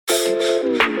So,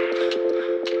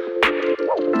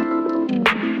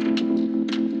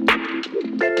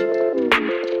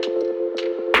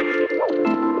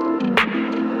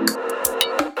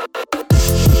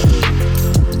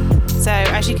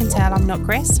 as you can tell, I'm not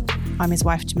Kris. I'm his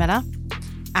wife, Jamila,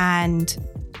 and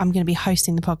I'm going to be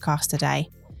hosting the podcast today,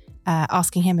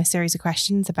 asking him a series of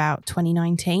questions about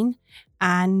 2019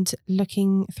 and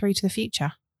looking through to the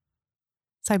future.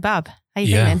 So, Bub, how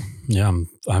you feeling? Yeah,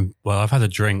 well, I've had a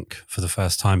drink for the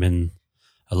first time in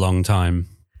a long time.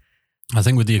 I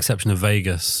think with the exception of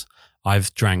Vegas,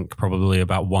 I've drank probably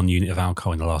about 1 unit of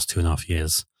alcohol in the last 2.5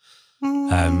 years.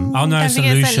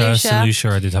 St. Lucia,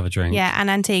 I did have a drink. Yeah, and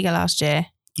Antigua last year.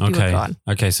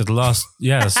 Okay, so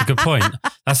that's a good point.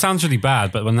 That sounds really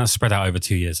bad, but when that's spread out over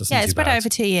 2 years, that's not too bad. Yeah, it's spread out over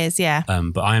 2 years, yeah.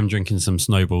 But I am drinking some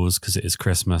snowballs because it is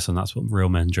Christmas and that's what real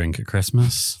men drink at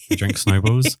Christmas. They drink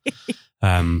snowballs.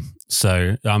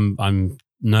 So I'm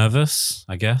nervous,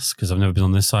 I guess, because I've never been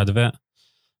on this side of it.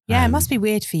 Yeah, it must be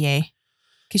weird for you.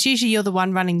 Because usually you're the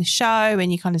one running the show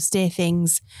and you kind of steer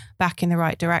things back in the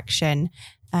right direction.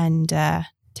 And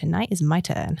tonight is my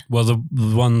turn. Well, the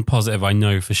one positive I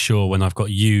know for sure when I've got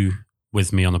you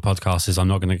with me on a podcast is I'm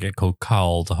not going to get called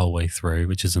Karl the whole way through,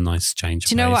 which is a nice change.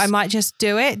 Do you know what? I might just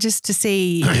do it just to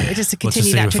see, just to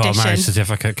continue that tradition. If our marriage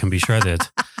certificate can be shredded.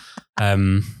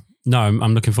 No,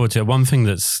 I'm looking forward to it. One thing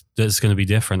that's going to be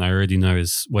different, I already know,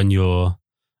 is when you're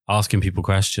asking people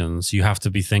questions, you have to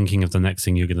be thinking of the next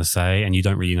thing you're going to say and you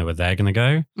don't really know where they're going to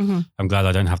go. Mm-hmm. I'm glad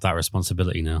I don't have that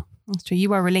responsibility now. That's true.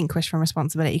 You are relinquished from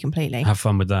responsibility completely. Have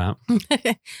fun with that.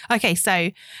 Okay, so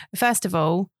first of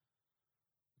all,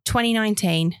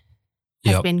 2019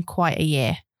 has been quite a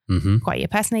year. Mm-hmm. Quite a year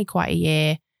personally, quite a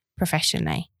year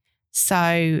professionally.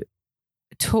 So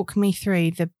talk me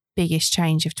through the biggest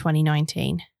change of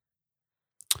 2019.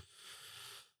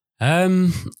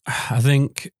 I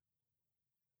think...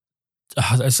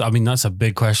 that's a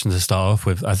big question to start off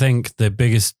with. I think the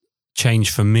biggest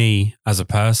change for me as a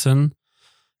person,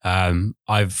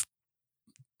 I've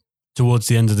towards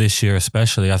the end of this year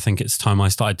especially, I think it's time I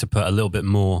started to put a little bit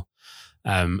more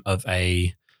of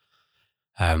a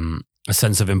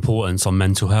sense of importance on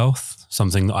mental health,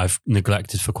 something that I've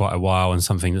neglected for quite a while and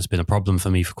something that's been a problem for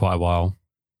me for quite a while.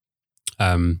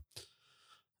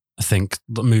 I think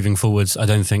moving forwards, I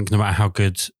don't think no matter how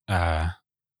good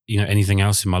anything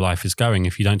else in my life is going,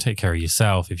 if you don't take care of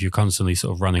yourself, if you're constantly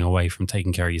sort of running away from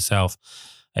taking care of yourself,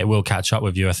 it will catch up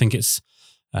with you. I think it's,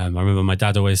 I remember my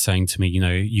dad always saying to me,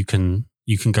 you can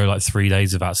go like 3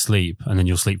 days without sleep and then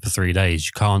you'll sleep for 3 days.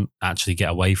 You can't actually get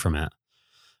away from it.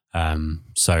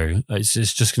 So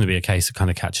it's just going to be a case of kind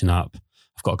of catching up.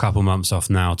 I've got a couple months off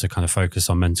now to kind of focus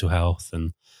on mental health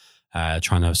and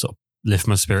trying to sort of lift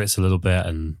my spirits a little bit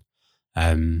and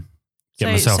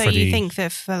get myself ready. So you think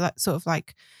that for sort of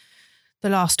like the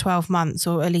last 12 months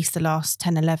or at least the last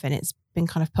 10, 11, it's been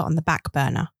kind of put on the back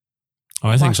burner? Oh,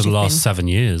 I think for the last 7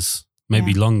 years,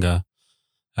 maybe longer.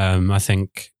 I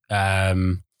think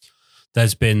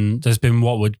there's been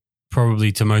what would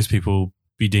probably to most people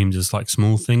be deemed as like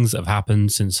small things that have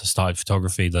happened since I started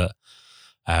photography that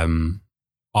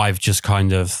I've just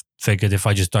kind of figured if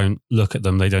I just don't look at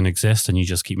them, they don't exist and you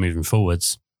just keep moving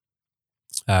forwards.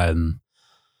 I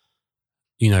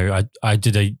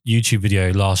did a YouTube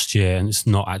video last year and it's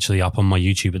not actually up on my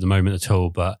YouTube at the moment at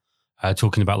all, but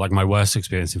talking about like my worst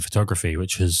experience in photography,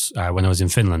 which was when I was in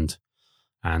Finland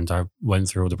and I went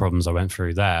through all the problems I went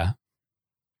through there.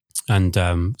 And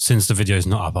since the video is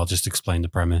not up, I'll just explain the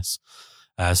premise.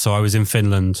 So I was in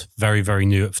Finland, very, very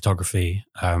new at photography.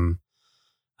 And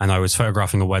I was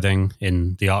photographing a wedding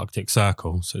in the Arctic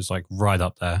Circle. So it's like right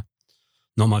up there,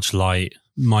 not much light,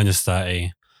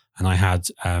 -30. And I had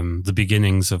the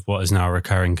beginnings of what is now a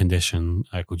recurring condition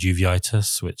called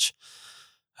uveitis, which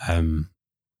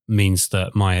means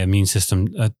that my immune system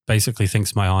basically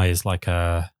thinks my eye is like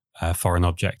a foreign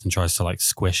object and tries to like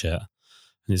squish it.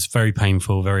 And it's very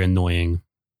painful, very annoying.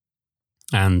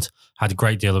 And had a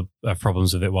great deal of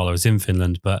problems with it while I was in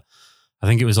Finland. But I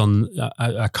think it was on,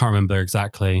 I can't remember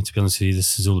exactly, to be honest with you,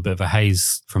 this is all a bit of a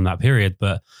haze from that period.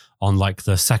 But on like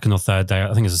the second or third day,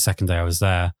 I think it was the second day I was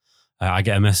there, I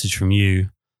get a message from you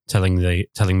telling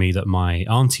me that my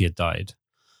auntie had died,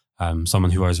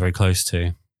 someone who I was very close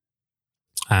to.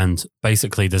 And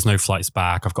basically there's no flights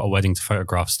back. I've got a wedding to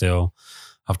photograph still.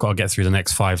 I've got to get through the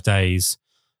next 5 days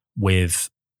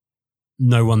with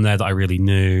no one there that I really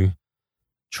knew,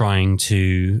 trying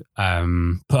to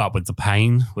put up with the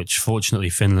pain, which fortunately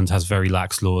Finland has very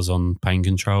lax laws on pain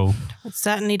control. It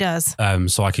certainly does.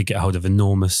 So I could get hold of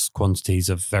enormous quantities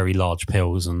of very large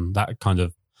pills, and that kind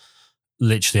of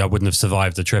literally I wouldn't have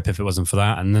survived the trip if it wasn't for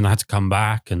that. And then I had to come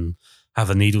back and have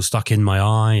a needle stuck in my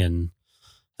eye and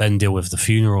then deal with the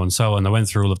funeral and so on. I went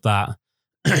through all of that.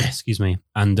 Excuse me.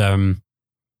 And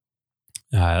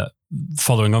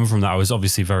following on from that, I was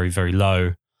obviously very, very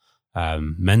low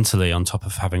mentally, on top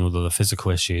of having all of the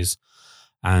physical issues.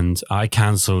 And I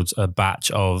cancelled a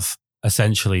batch of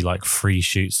essentially like free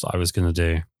shoots that I was going to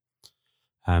do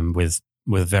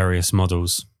with various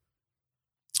models.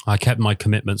 I kept my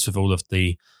commitments with all of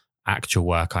the actual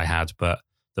work I had, but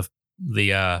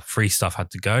the free stuff had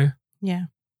to go. Yeah.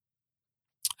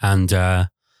 And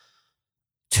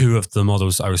two of the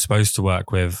models I was supposed to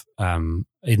work with,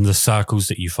 in the circles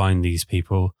that you find these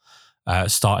people,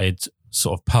 started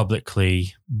sort of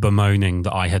publicly bemoaning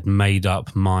that I had made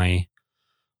up my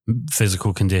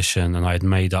physical condition and I had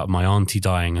made up my auntie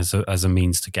dying as a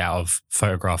means to get out of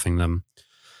photographing them.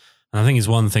 And I think it's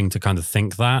one thing to kind of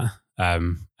think that,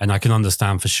 and I can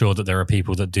understand for sure that there are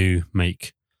people that do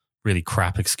make really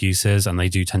crap excuses, and they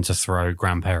do tend to throw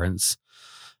grandparents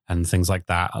and things like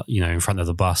that, in front of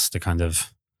the bus to kind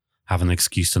of have an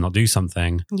excuse to not do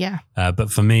something. Yeah.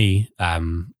 But for me,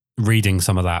 reading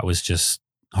some of that was just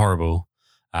horrible.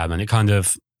 And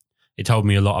it told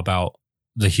me a lot about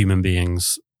the human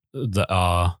beings that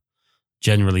are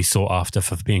generally sought after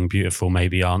for being beautiful,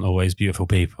 maybe aren't always beautiful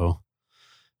people.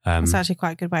 That's actually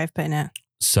quite a good way of putting it.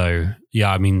 So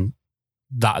yeah, I mean,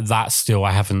 that still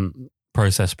I haven't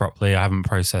processed properly. I haven't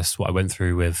processed what I went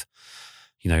through with,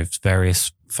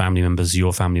 various family members,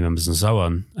 your family members and so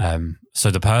on.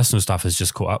 So the personal stuff has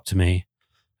just caught up to me,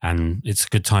 and it's a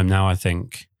good time now, I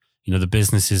think. The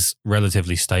business is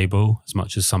relatively stable, as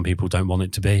much as some people don't want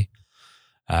it to be.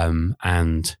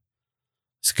 And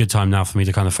it's a good time now for me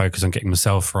to kind of focus on getting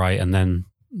myself right. And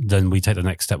then we take the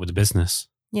next step with the business.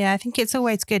 Yeah, I think it's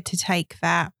always good to take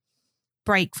that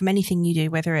break from anything you do,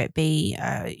 whether it be,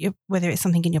 whether it's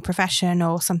something in your profession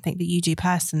or something that you do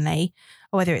personally,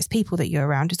 or whether it's people that you're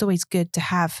around. It's always good to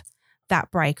have that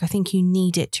break. I think you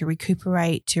need it to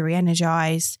recuperate, to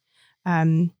re-energize,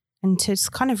 and to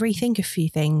just kind of rethink a few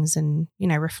things and,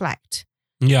 reflect.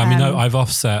 Yeah, I mean, I've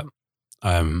offset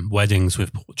weddings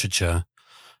with portraiture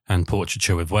and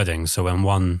portraiture with weddings. So when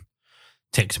one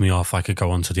ticked me off, I could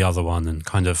go on to the other one, and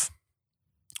kind of,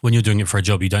 when you're doing it for a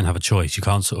job, you don't have a choice. You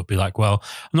can't sort of be like, well,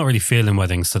 I'm not really feeling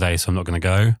weddings today, so I'm not going to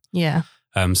go. Yeah.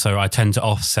 So I tend to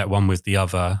offset one with the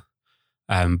other.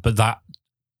 But that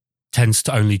tends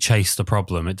to only chase the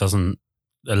problem. It doesn't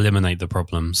eliminate the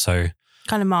problem. So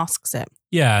kind of masks it.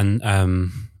 Yeah.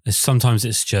 And sometimes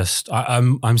it's just,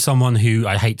 I'm someone who,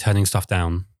 I hate turning stuff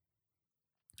down.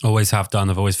 Always have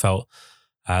done. I've always felt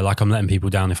like I'm letting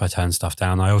people down if I turn stuff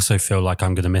down. I also feel like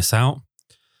I'm going to miss out.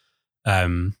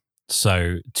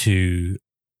 So to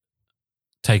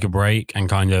take a break and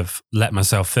kind of let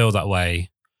myself feel that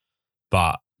way,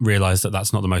 but realize that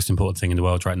that's not the most important thing in the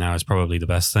world right now is probably the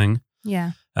best thing.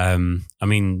 Yeah. I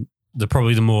mean,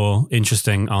 probably the more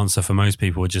interesting answer for most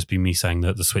people would just be me saying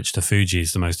that the switch to Fuji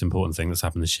is the most important thing that's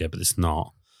happened this year, but it's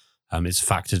not. It's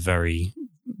factored very,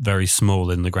 very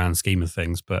small in the grand scheme of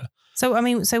things. But so, I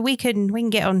mean, so we can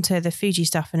get onto the Fuji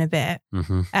stuff in a bit.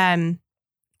 Mm-hmm.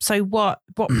 So what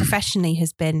professionally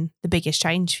has been the biggest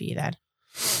change for you then?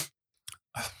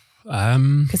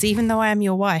 Because even though I am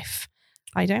your wife,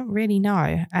 I don't really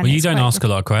know. And well, you don't ask a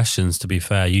lot of questions, to be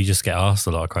fair. You just get asked a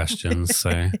lot of questions.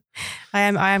 So I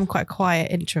am quite a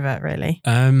quiet introvert, really.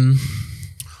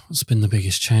 What's been the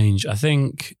biggest change? I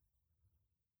think,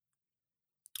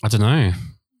 I don't know.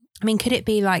 I mean, could it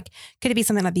be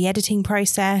something like the editing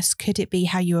process? Could it be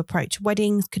how you approach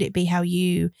weddings? Could it be how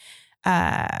you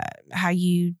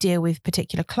deal with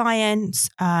particular clients,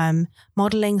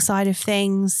 modeling side of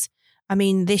things? I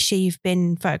mean, this year you've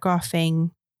been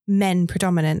photographing men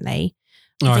predominantly.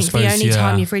 I think the only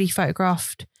time you've really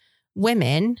photographed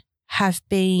women have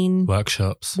been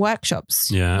workshops.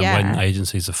 Yeah. When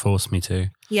agencies have forced me to.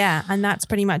 Yeah, and that's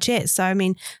pretty much it. So, I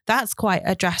mean, that's quite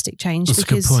a drastic change. That's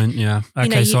because, a good point, yeah.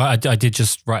 Okay, so I did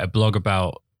just write a blog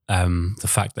about the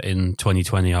fact that in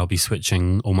 2020 I'll be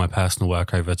switching all my personal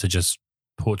work over to just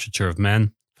portraiture of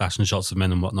men, fashion shots of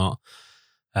men and whatnot.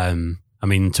 I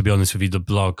mean, to be honest with you, the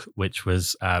blog, which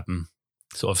was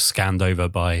sort of scanned over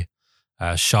by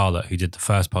Charlotte, who did the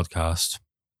first podcast,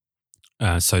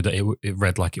 so that it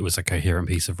read like it was a coherent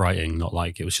piece of writing, not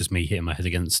like it was just me hitting my head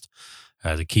against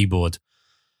the keyboard.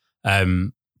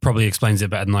 Probably explains it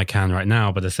better than I can right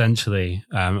now, but essentially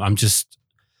I'm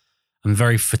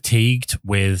very fatigued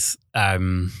with,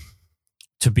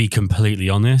 to be completely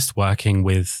honest, working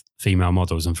with female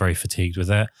models. I'm very fatigued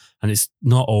with it. And it's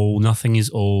not all, nothing is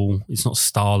all. It's not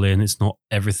Stalin. It's not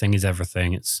everything is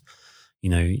everything. It's,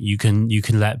 you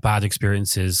can let bad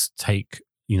experiences take,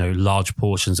 large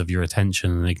portions of your attention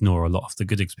and ignore a lot of the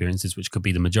good experiences, which could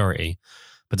be the majority.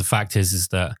 But the fact is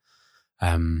that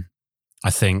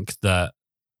I think that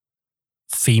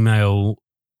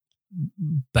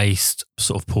female-based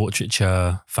sort of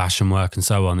portraiture, fashion work, and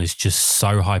so on is just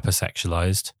so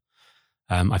hypersexualized.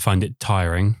 I find it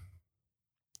tiring,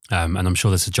 and I'm sure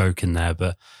there's a joke in there.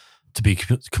 But to be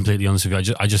completely honest with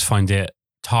you, I just find it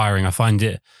tiring. I find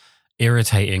it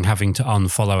irritating having to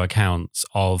unfollow accounts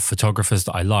of photographers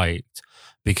that I liked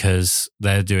because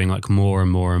they're doing like more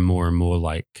and more and more and more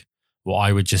like what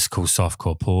I would just call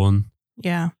softcore porn.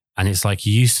 Yeah. And it's like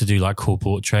you used to do like cool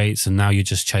portraits and now you're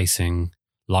just chasing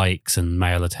likes and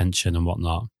male attention and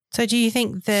whatnot. So do you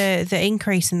think the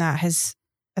increase in that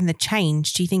and the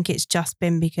change, do you think it's just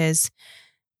been because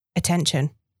attention?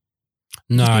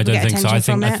 No, I don't think so. I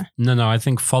think I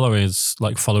think followers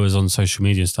on social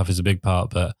media and stuff is a big part,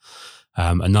 but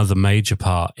another major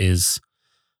part is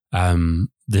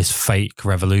this fake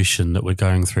revolution that we're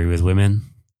going through with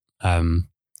women,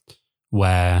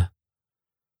 where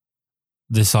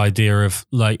this idea of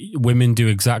like women do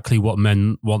exactly what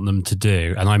men want them to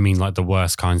do, and I mean like the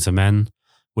worst kinds of men.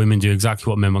 Women do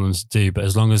exactly what men want them to do, but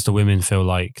as long as the women feel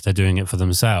like they're doing it for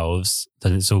themselves,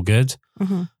 then it's all good.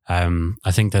 Mm-hmm.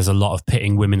 I think there's a lot of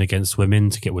pitting women against women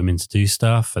to get women to do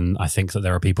stuff, and I think that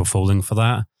there are people falling for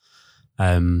that.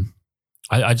 I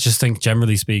just think,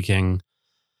 generally speaking,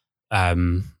 I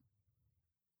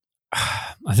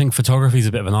think photography is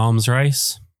a bit of an arms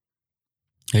race.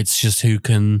 It's just who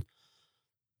can.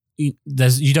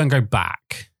 You don't go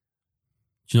back.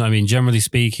 Do you know what I mean? Generally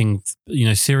speaking,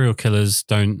 serial killers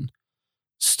don't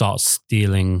start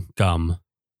stealing gum.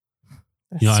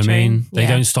 That's you know what true. I mean? They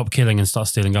Yeah. don't stop killing and start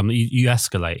stealing gum. You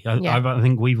escalate. Yeah. I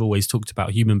think we've always talked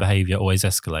about human behavior always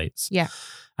escalates. Yeah.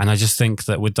 And I just think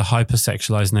that with the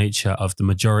hypersexualized nature of the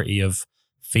majority of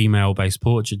female-based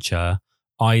portraiture,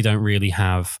 I don't really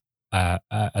have a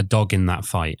dog in that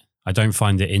fight. I don't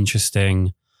find it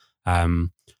interesting.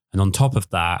 And on top of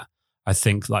that, I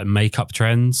think like makeup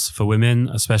trends for women,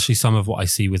 especially some of what I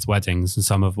see with weddings and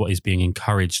some of what is being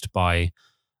encouraged by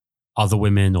other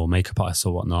women or makeup artists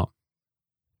or whatnot,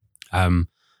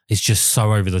 it's just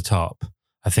so over the top.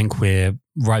 I think we're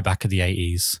right back at the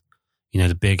 80s.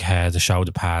 The big hair, the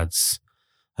shoulder pads.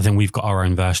 I think we've got our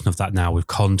own version of that now with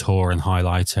contour and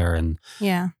highlighter and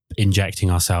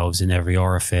injecting ourselves in every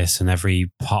orifice and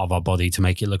every part of our body to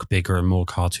make it look bigger and more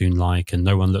cartoon-like, and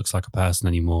no one looks like a person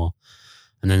anymore.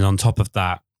 And then on top of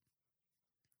that,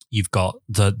 you've got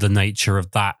the nature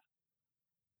of that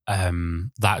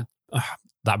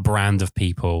brand of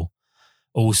people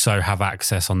also have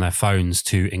access on their phones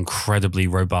to incredibly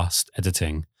robust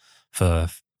editing for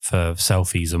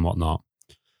selfies and whatnot.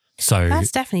 So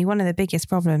that's definitely one of the biggest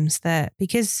problems, that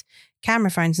because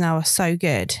camera phones now are so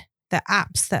good, the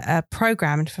apps that are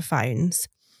programmed for phones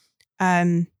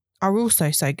are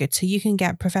also so good. So you can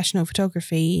get professional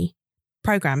photography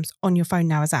programs on your phone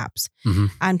now as apps. Mm-hmm.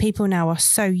 And people now are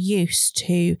so used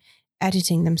to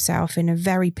editing themselves in a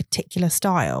very particular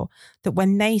style that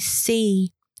when they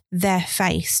see their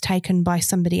face taken by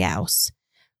somebody else,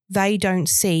 they don't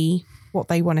see what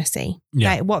they want to see.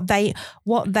 Yeah. What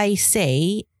they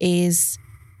see is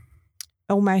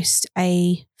almost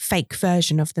a fake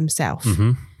version of themselves.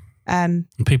 Mm-hmm. And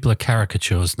people are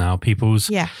caricatures now.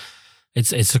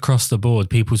 It's across the board.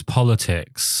 People's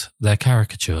politics, they're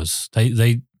caricatures.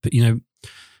 They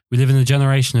we live in a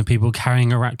generation of people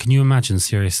carrying around. Can you imagine,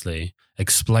 seriously,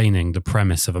 explaining the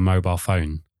premise of a mobile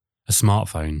phone, a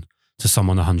smartphone, to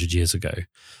someone 100 years ago?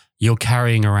 You're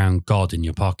carrying around God in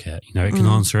your pocket. It can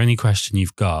answer any question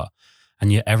you've got,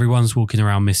 and yet everyone's walking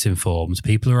around misinformed.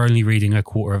 People are only reading a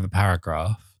quarter of a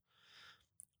paragraph.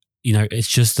 It's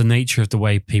just the nature of the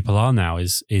way people are now.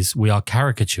 Is we are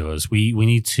caricatures. We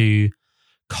need to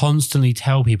constantly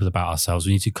tell people about ourselves.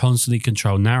 We need to constantly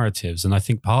control narratives. And I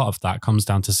think part of that comes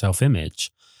down to self-image.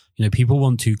 People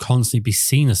want to constantly be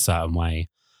seen a certain way.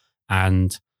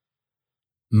 And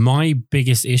my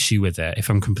biggest issue with it, if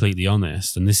I'm completely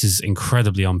honest, and this is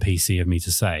incredibly un-PC of me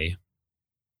to say,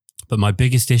 but my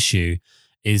biggest issue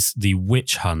is the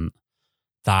witch hunt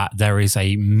that there is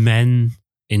a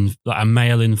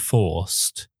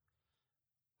male-enforced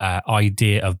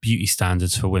idea of beauty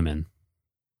standards for women.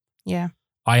 Yeah.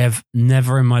 I have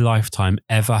never in my lifetime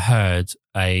ever heard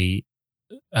a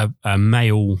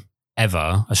male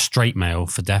ever, a straight male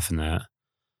for definite,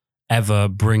 ever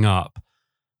bring up,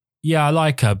 yeah, I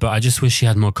like her, but I just wish she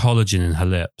had more collagen in her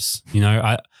lips.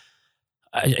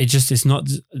 It's not,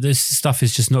 this stuff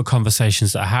is just not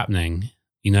conversations that are happening.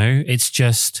 It's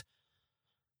just,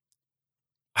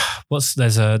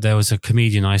 there was a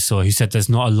comedian I saw who said there's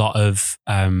not a lot of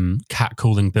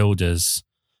catcalling builders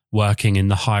working in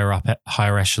the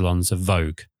higher echelons of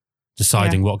Vogue.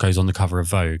 deciding what goes on the cover of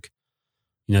Vogue.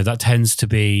 You know, that tends to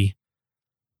be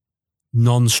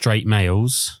non-straight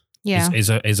males. Is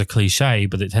a cliche,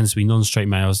 but it tends to be non-straight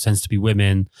males, tends to be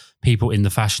women, people in the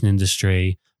fashion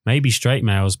industry, maybe straight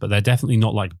males, but they're definitely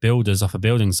not like builders off a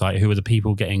building site who are the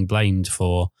people getting blamed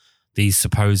for these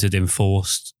supposed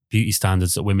enforced beauty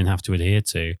standards that women have to adhere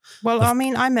to. Well, I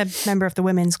mean, I'm a member of the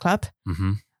women's club,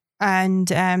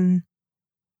 and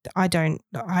I don't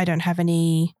have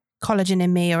any collagen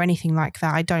in me or anything like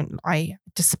that. I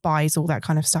despise all that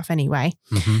kind of stuff anyway.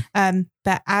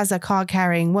 But as a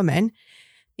card-carrying woman,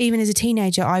 even as a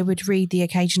teenager, I would read the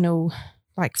occasional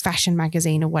like fashion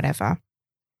magazine or whatever.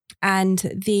 And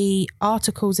the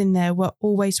articles in there were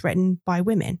always written by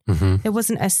women. There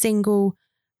wasn't a single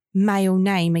male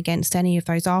name against any of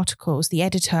those articles. The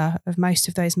editor of most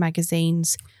of those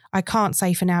magazines, I can't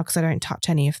say for now because I don't touch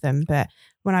any of them, but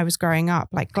when I was growing up,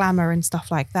 like Glamour and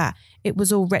stuff like that, it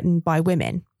was all written by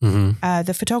women.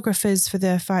 The photographers for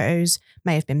the photos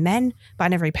may have been men, but I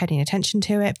never really paid any attention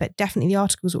to it. But definitely the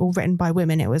articles were all written by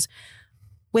women. It was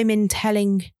women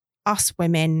telling us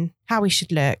women how we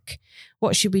should look,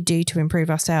 what should we do to improve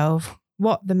ourselves,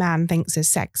 what the man thinks is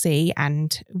sexy,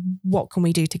 and what can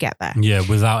we do to get there. Yeah,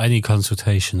 without any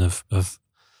consultation of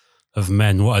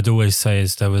men. What I'd always say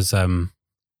is there was a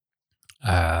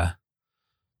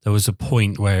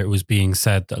point where it was being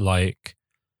said that like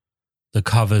the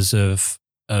covers of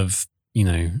you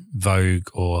know, Vogue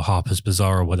or Harper's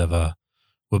Bazaar or whatever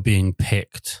were being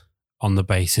picked on the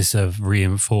basis of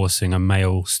reinforcing a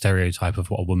male stereotype of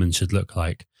what a woman should look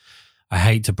like. I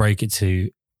hate to break it to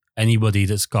anybody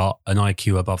that's got an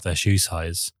IQ above their shoe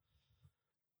size,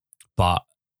 but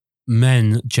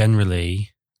men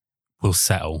generally will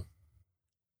settle.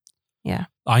 Yeah.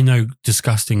 I know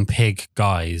disgusting pig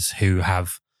guys who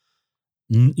have,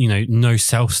 you know, no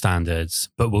self-standards,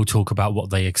 but will talk about what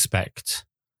they expect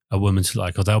a woman to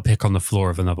like, or they'll pick on the floor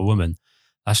of another woman.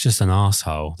 That's just an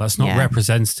asshole. That's not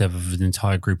representative of an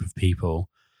entire group of people.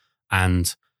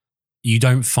 And you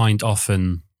don't find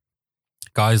often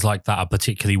guys like that are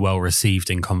particularly well received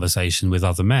in conversation with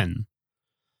other men.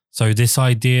 So this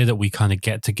idea that we kind of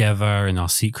get together in our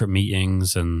secret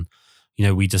meetings and, you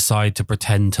know, we decide to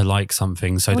pretend to like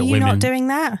something so that women... We're not doing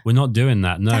that? We're not doing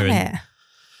that, no. I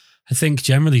think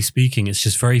generally speaking, it's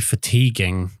just very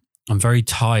fatiguing. I'm very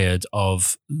tired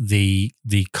of the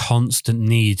constant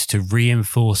need to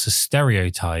reinforce a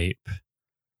stereotype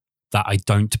that I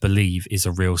don't believe is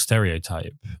a real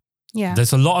stereotype. Yeah.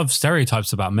 There's a lot of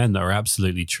stereotypes about men that are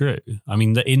absolutely true. I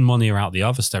mean, the in money or out the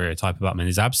other stereotype about men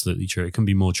is absolutely true. It can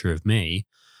be more true of me.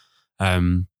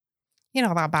 You're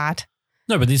not that bad.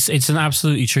 No, but it's an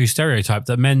absolutely true stereotype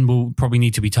that men will probably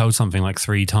need to be told something like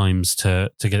 3 times to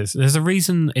get it. There's a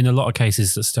reason in a lot of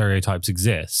cases that stereotypes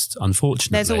exist,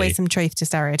 unfortunately. There's always some truth to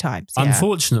stereotypes. Yeah.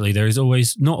 Unfortunately, there is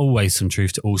always, not always some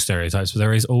truth to all stereotypes, but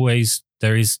there is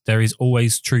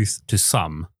always truth to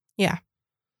some. Yeah.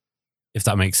 If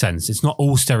that makes sense. It's not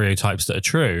all stereotypes that are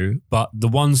true, but the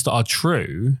ones that are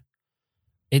true,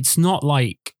 it's not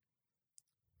like...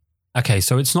 Okay,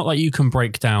 so it's not like you can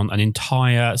break down an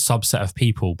entire subset of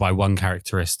people by one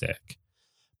characteristic,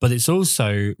 but it's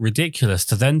also ridiculous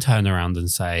to then turn around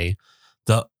and say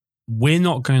that we're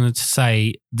not going to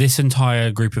say this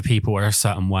entire group of people are a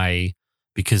certain way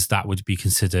because that would be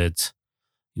considered,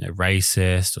 you know,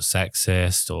 racist or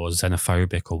sexist or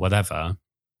xenophobic or whatever,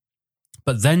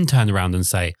 but then turn around and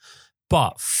say,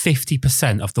 but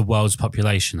 50% of the world's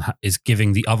population is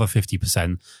giving the other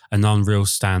 50% an unreal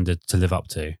standard to live up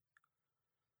to.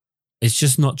 It's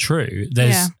just not true.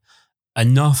 There's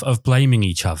enough of blaming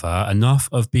each other, enough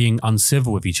of being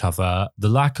uncivil with each other. The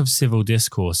lack of civil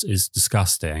discourse is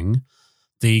disgusting.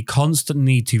 The constant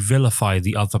need to vilify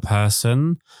the other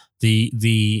person,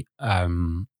 the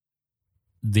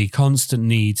constant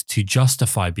need to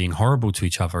justify being horrible to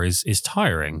each other is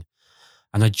tiring.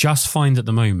 And I just find at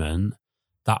the moment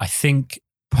that I think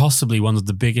possibly one of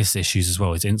the biggest issues as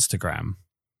well is Instagram.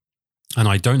 And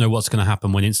I don't know what's going to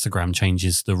happen when Instagram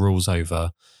changes the rules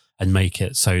over and make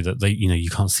it so that you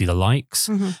can't see the likes,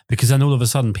 because then all of a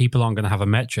sudden people aren't going to have a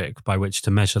metric by which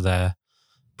to measure their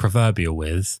proverbial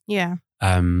with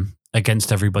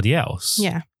against everybody else.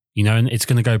 Yeah. You know, and it's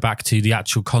going to go back to the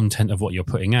actual content of what you're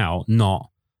putting out,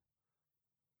 not,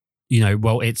 you know,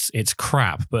 well, it's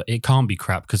crap, but it can't be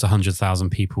crap because 100,000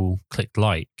 people clicked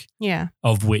like. Yeah.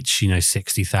 Of which,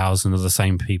 60,000 are the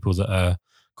same people that are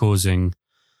causing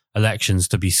elections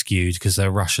to be skewed because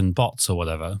they're Russian bots or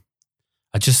whatever.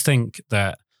 I just think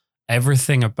that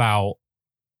everything about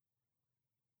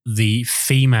the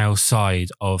female side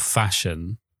of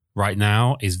fashion right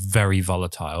now is very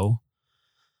volatile.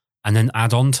 And then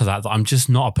add on to that I'm just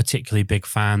not a particularly big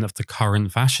fan of the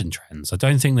current fashion trends. I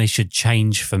don't think they should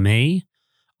change for me.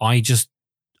 I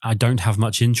don't have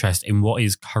much interest in what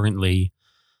is currently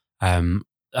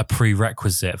a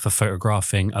prerequisite for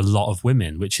photographing a lot of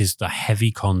women, which is the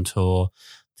heavy contour,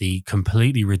 the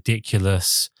completely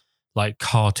ridiculous, like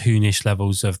cartoonish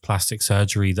levels of plastic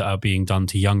surgery that are being done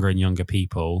to younger and younger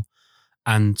people,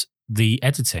 and the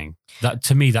editing. That,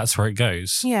 to me, that's where it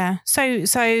goes. Yeah.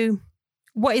 So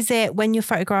what is it when you're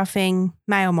photographing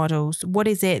male models? What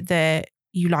is it that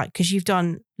you like? Because you've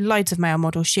done loads of male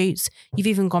model shoots. You've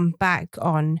even gone back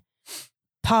on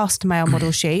past male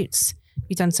model shoots.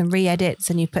 You've done some re-edits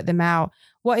and you've put them out.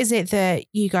 What is it that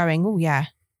you going, oh yeah,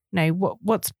 no,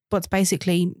 what's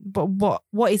basically,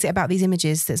 what is it about these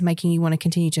images that's making you want to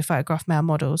continue to photograph male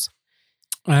models?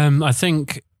 I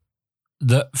think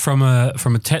that from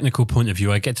a technical point of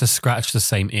view, I get to scratch the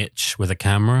same itch with a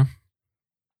camera.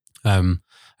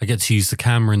 I get to use the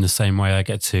camera in the same way. I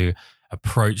get to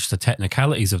approach the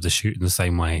technicalities of the shoot in the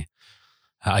same way.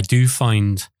 I do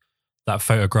find that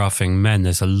photographing men,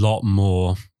 there's a lot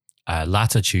more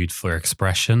latitude for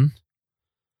expression.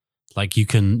 Like you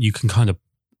can kind of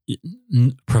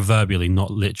proverbially,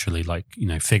 not literally, like,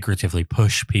 figuratively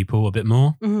push people a bit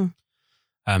more.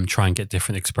 Mm-hmm. Try and get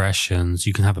different expressions.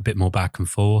 You can have a bit more back and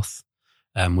forth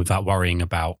without worrying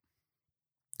about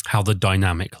how the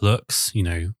dynamic looks,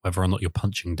 whether or not you're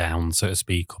punching down, so to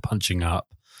speak, or punching up.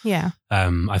 Yeah.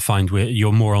 I find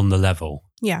you're more on the level.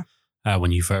 Yeah.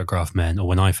 When you photograph men, or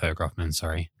when I photograph men,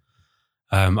 sorry.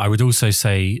 I would also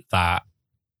say that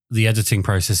the editing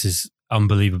process is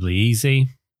unbelievably easy,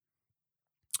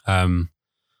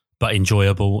 but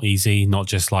enjoyable, easy, not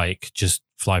just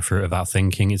fly through it without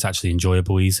thinking. It's actually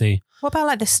enjoyable, easy. What about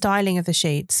like the styling of the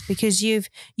shoots? Because you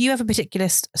have a particular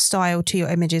style to your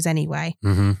images anyway.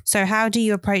 Mm-hmm. So how do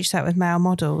you approach that with male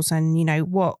models? And,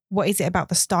 what is it about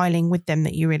the styling with them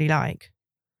that you really like?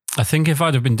 I think if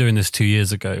I'd have been doing this 2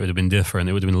 years ago, it would have been different.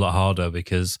 It would have been a lot harder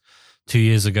because 2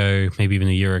 years ago, maybe even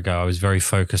a year ago, I was very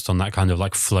focused on that kind of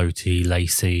like floaty,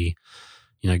 lacy,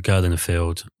 girl in the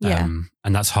field. Yeah.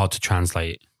 And that's hard to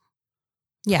translate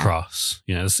across.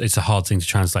 It's a hard thing to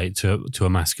translate to a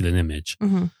masculine image.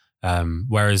 Mm-hmm.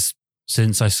 Whereas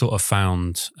since I sort of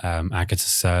found Agatha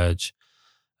Serge,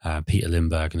 Peter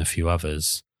Lindbergh and a few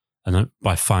others, and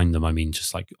by find them, I mean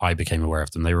just like I became aware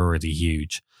of them. They were already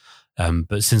huge.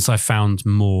 But since I found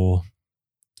more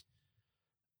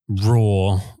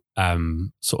raw,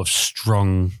 sort of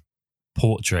strong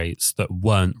portraits that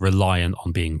weren't reliant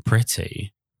on being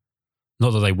pretty,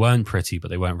 not that they weren't pretty,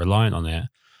 but they weren't reliant on it,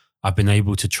 I've been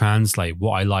able to translate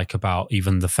what I like about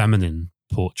even the feminine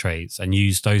portraits and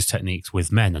use those techniques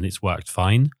with men, and it's worked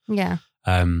fine. Yeah.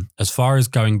 As far as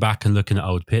going back and looking at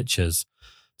old pictures,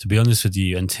 to be honest with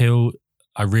you, until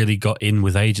I really got in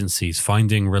with agencies,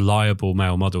 finding reliable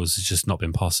male models has just not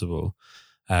been possible.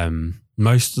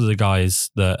 Most of the guys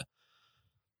that...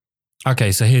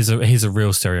 Okay, so here's a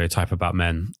real stereotype about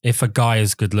men. If a guy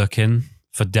is good looking,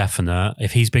 for definite,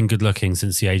 if he's been good looking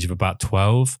since the age of about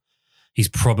 12, he's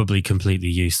probably completely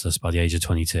useless by the age of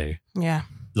 22. Yeah.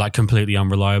 Like completely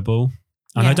unreliable.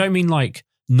 And I don't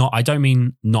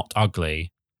mean not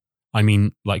ugly. I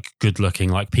mean like good looking,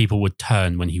 like people would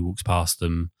turn when he walks past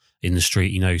them in the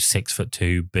street,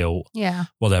 6'2", built,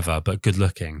 whatever, but good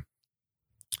looking.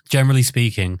 Generally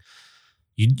speaking,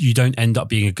 you don't end up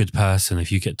being a good person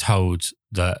if you get told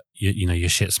that your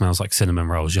shit smells like cinnamon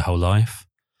rolls your whole life.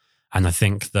 And I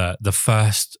think that the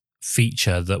first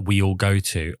feature that we all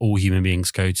human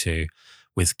beings go to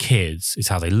with kids is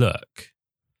how they look.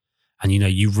 And,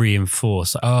 you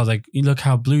reinforce, look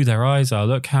how blue their eyes are.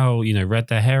 Look how, red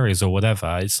their hair is or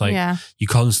whatever. It's like you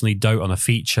constantly dote on a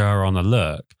feature or on a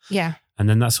look. Yeah. And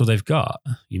then that's all they've got.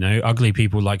 Ugly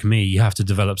people like me, you have to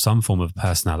develop some form of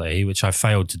personality, which I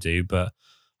failed to do, but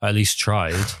I at least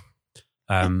tried.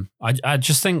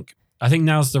 I think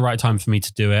now's the right time for me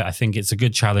to do it. I think it's a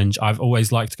good challenge. I've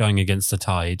always liked going against the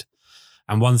tide.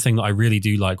 And one thing that I really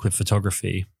do like with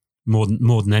photography, more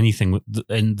than anything,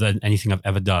 than anything I've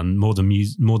ever done, more than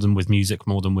with music,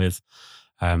 more than with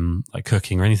like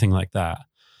cooking or anything like that,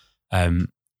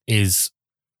 is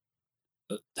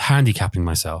handicapping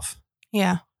myself.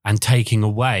 Yeah. And taking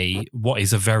away what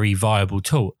is a very viable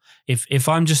tool. If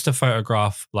I'm just to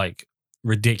photograph like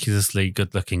ridiculously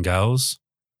good looking girls,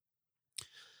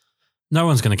 no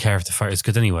one's going to care if the photo's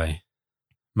good anyway.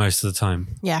 Most of the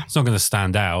time. Yeah. It's not going to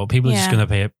stand out. People are just going to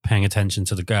be paying attention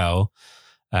to the girl.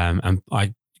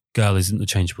 Girl isn't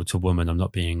interchangeable to woman. I'm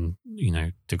not being,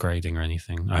 degrading or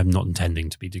anything. I'm not intending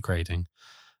to be degrading.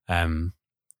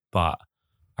 But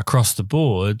across the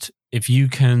board, if you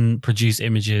can produce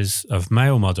images of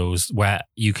male models where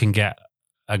you can get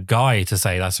a guy to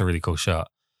say that's a really cool shot,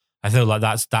 I feel like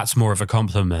that's more of a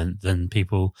compliment than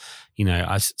people,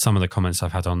 some of the comments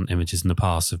I've had on images in the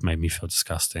past have made me feel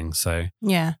disgusting. So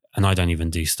yeah, and I don't even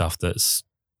do stuff that's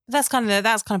kind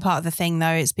of part of the thing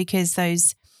though. It's because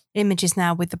those images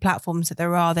now with the platforms that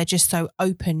they're just so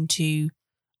open to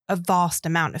a vast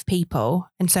amount of people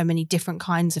and so many different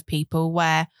kinds of people,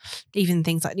 where even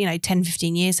things like 10,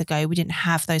 15 years ago we didn't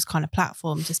have those kind of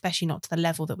platforms, especially not to the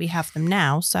level that we have them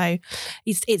now. So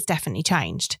it's definitely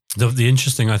changed. The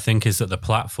interesting, I think, is that the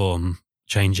platform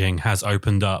changing has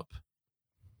opened up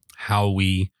how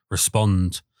we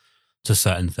respond to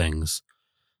certain things.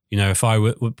 If I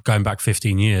were going back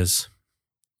 15 years,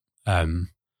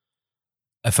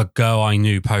 if a girl I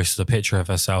knew posted a picture of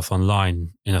herself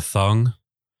online in a thong,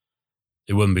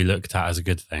 it wouldn't be looked at as a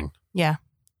good thing. Yeah.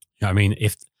 I mean,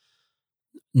 if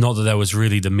not that there was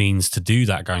really the means to do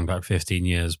that going back 15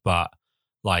 years, but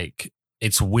like,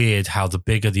 it's weird how the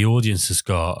bigger the audience has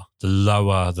got, the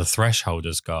lower the threshold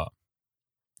has got.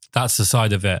 That's the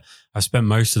side of it. I've spent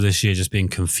most of this year just being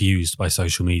confused by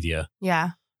social media.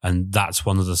 Yeah. And that's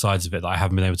one of the sides of it that I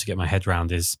haven't been able to get my head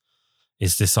around is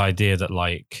this idea that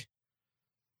like,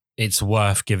 it's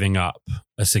worth giving up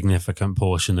a significant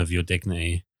portion of your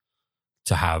dignity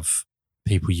to have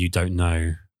people you don't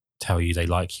know tell you they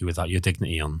like you without your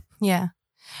dignity on. Yeah.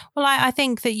 Well, I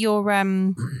think that your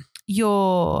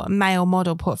male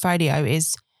model portfolio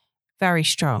is very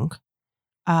strong.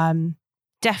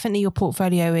 Definitely your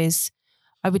portfolio is,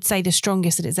 I would say, the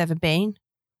strongest that it's ever been,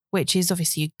 which is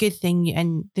obviously a good thing.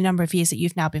 And the number of years that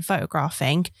you've now been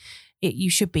photographing, you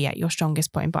should be at your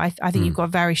strongest point. But I think you've got a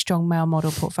very strong male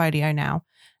model portfolio now.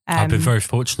 I've been very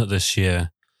fortunate this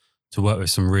year to work with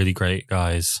some really great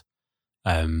guys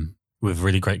with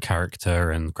really great character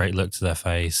and great look to their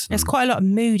face. There's quite a lot of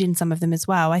mood in some of them as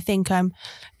well. I think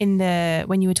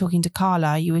when you were talking to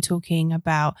Karl, you were talking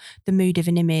about the mood of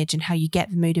an image and how you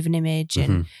get the mood of an image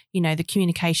and, the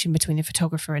communication between the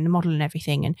photographer and the model and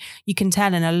everything. And you can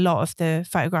tell in a lot of the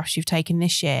photographs you've taken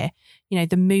this year,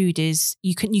 the mood is,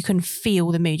 you can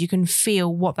feel the mood. You can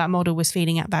feel what that model was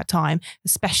feeling at that time,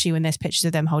 especially when there's pictures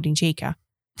of them holding Chica.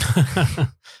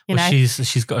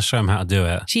 She's got to show him how to do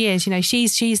it. She is,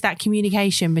 she's that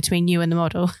communication between you and the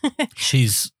model. Do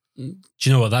you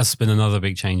know what? That's been another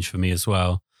big change for me as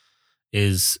well,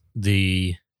 is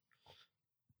when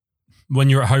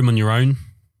you're at home on your own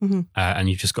and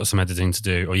you've just got some editing to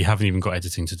do, or you haven't even got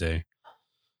editing to do,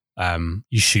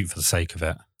 you shoot for the sake of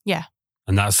it. Yeah.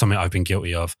 And that's something I've been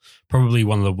guilty of. Probably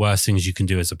one of the worst things you can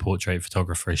do as a portrait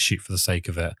photographer is shoot for the sake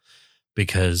of it.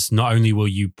 Because not only will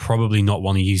you probably not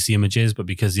want to use the images, but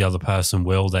because the other person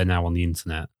will, they're now on the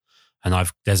internet. And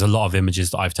there's a lot of images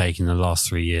that I've taken in the last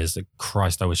 3 years that,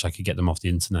 Christ, I wish I could get them off the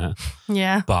internet.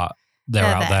 Yeah. But they're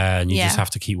out there and you just have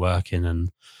to keep working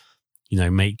and,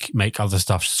 make other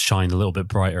stuff shine a little bit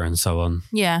brighter and so on.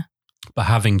 Yeah. But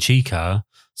having Chica,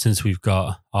 since we've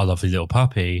got our lovely little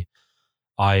puppy,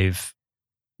 I've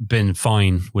been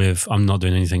fine with, I'm not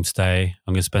doing anything today.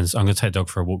 I'm going to take the dog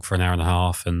for a walk for an hour and a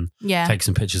half and take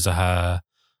some pictures of her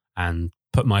and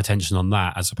put my attention on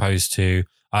that, as opposed to,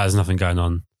 there's nothing going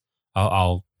on.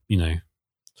 I'll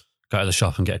go to the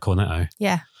shop and get a cornetto.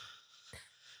 Yeah.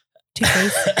 2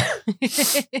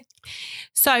 please.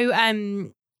 So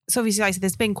obviously, like I said,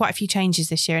 there's been quite a few changes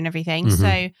this year and everything.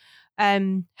 So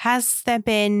has there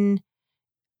been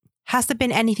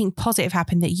anything positive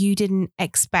happen that you didn't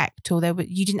expect, or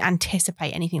you didn't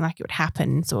anticipate anything like it would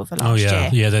happen sort of last year?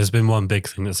 Yeah, there's been one big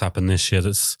thing that's happened this year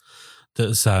that's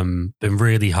been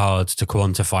really hard to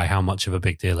quantify how much of a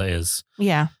big deal it is.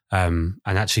 Yeah. And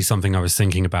actually something I was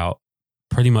thinking about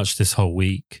pretty much this whole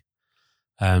week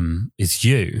is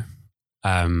you.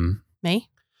 Me?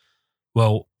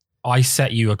 Well, I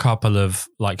set you a couple of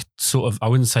I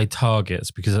wouldn't say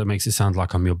targets because it makes it sound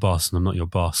like I'm your boss and I'm not your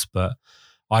boss, but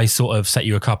I sort of set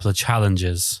you a couple of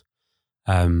challenges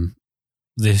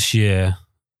this year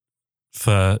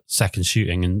for second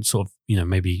shooting, and sort of,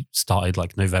 maybe started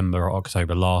like November or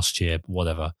October last year,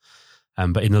 whatever.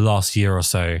 But in the last year or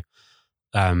so,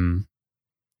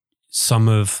 some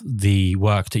of the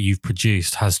work that you've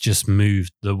produced has just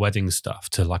moved the wedding stuff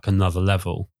to like another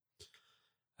level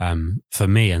for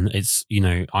me. And it's,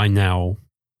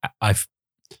 I've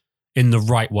in the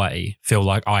right way feel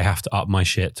like I have to up my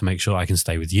shit to make sure I can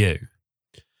stay with you.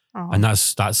 Aww. And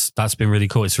that's been really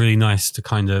cool. It's really nice to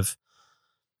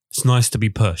it's nice to be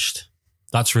pushed.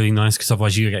 That's really nice, because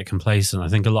otherwise you get complacent. I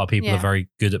think a lot of people are very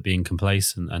good at being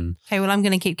complacent. And okay, well, I'm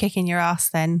going to keep kicking your ass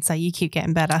then, so you keep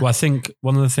getting better. Well, I think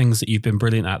one of the things that you've been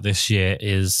brilliant at this year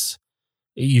is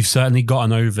you've certainly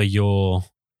gotten over your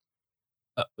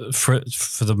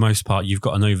for the most part, you've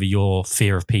gotten over your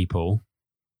fear of people.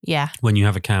 Yeah. When you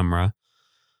have a camera,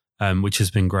 which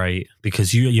has been great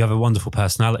because you have a wonderful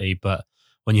personality, but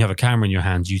when you have a camera in your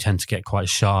hand, you tend to get quite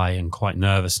shy and quite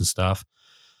nervous and stuff.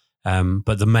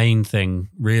 But the main thing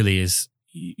really is,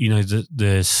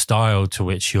 the style to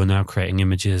which you're now creating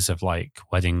images of like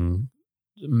wedding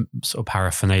sort of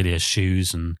paraphernalia,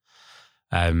 shoes and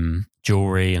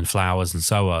jewelry and flowers and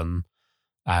so on.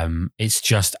 It's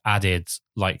just added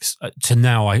like to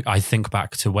now. I think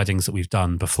back to weddings that we've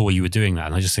done before you were doing that,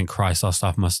 and I just think, Christ, our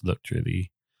stuff must have looked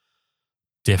really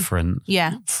different.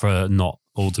 Yeah, for not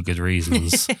all the good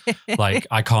reasons. Like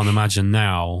I can't imagine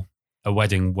now a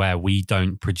wedding where we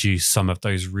don't produce some of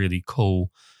those really cool,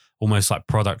 almost like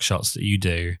product shots that you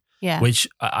do. Yeah, which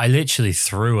I literally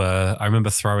threw I remember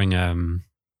throwing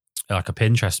like a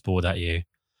Pinterest board at you,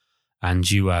 and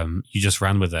you just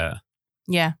ran with it.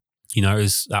 Yeah. It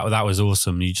was that was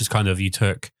awesome. You just you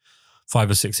took 5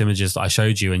 or 6 images that I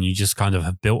showed you, and you just kind of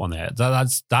have built on it.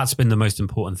 That's been the most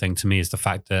important thing to me, is the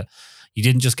fact that you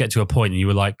didn't just get to a point and you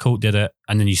were like, cool, did it,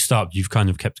 and then you stopped. You've kind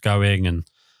of kept going, and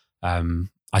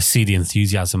I see the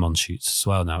enthusiasm on shoots as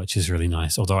well now, which is really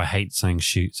nice. Although I hate saying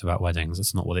shoots about weddings,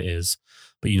 that's not what it is.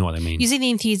 But you know what I mean. You see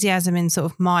the enthusiasm in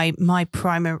sort of my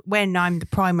primary, when I'm the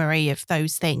primary of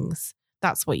those things.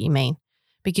 That's what you mean,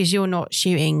 because you're not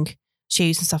shooting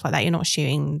shoes and stuff like that. You're not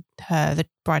shooting the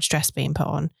bride's dress being put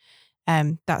on.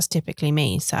 That's typically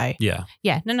me. So yeah.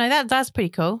 No, that's pretty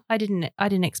cool. I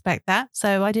didn't expect that.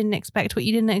 So I didn't expect what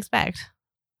you didn't expect.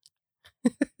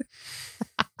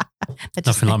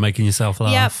 Nothing like making yourself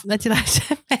laugh. Yep, I did like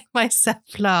to make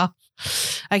myself laugh.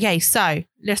 Okay, so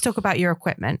let's talk about your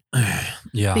equipment.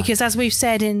 Yeah. Because as we've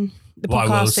said in the what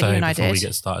podcast that you and I did. Before we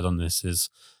get started on this is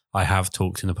I have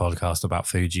talked in the podcast about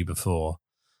Fuji before.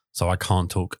 So I can't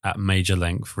talk at major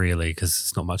length really, because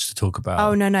it's not much to talk about.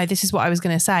 Oh, no. This is what I was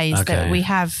going to say, is that we've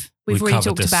really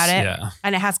talked about it,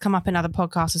 and it has come up in other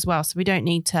podcasts as well. So we don't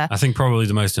need to. I think probably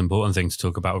the most important thing to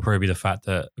talk about would probably be the fact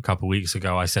that a couple of weeks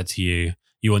ago I said to you,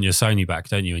 you want your Sony back,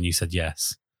 don't you? And you said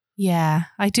yes. Yeah,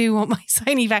 I do want my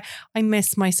Sony back. I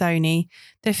miss my Sony.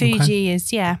 The Fuji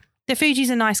the Fuji's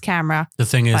a nice camera. The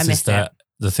thing is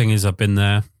I've been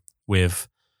there with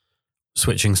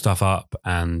switching stuff up,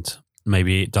 and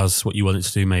maybe it does what you want it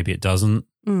to do, maybe it doesn't.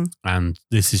 And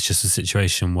this is just a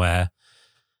situation where,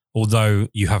 although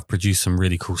you have produced some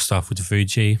really cool stuff with the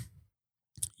Fuji,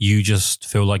 you just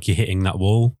feel like you're hitting that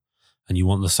wall and you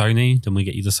want the Sony, then we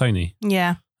get you the Sony.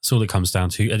 Yeah. That's all it comes down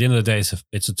to. At the end of the day,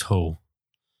 it's a tool.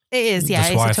 It is, yeah.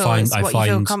 It's a tool. It's what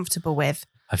you feel comfortable with.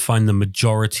 I find the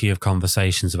majority of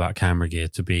conversations about camera gear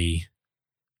to be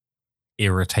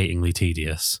irritatingly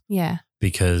tedious. Yeah.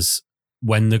 Because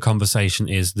when the conversation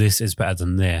is, this is better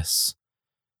than this,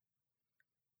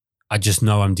 I just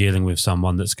know I'm dealing with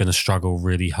someone that's going to struggle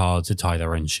really hard to tie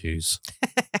their own shoes.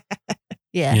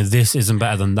 Yeah. This isn't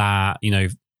better than that.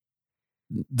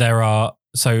 There are,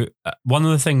 one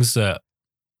of the things that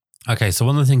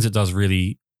does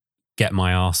really get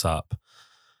my ass up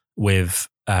with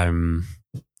camera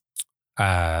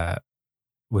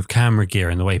gear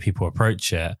and the way people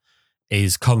approach it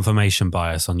is confirmation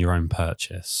bias on your own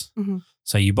purchase. Mm-hmm.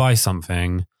 So you buy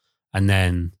something and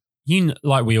then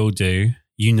like we all do,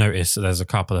 you notice that there's a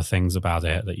couple of things about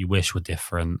it that you wish were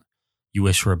different, you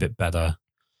wish were a bit better.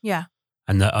 Yeah.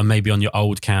 And that maybe on your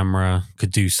old camera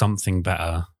could do something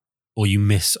better, or you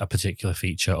miss a particular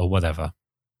feature or whatever.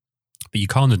 But you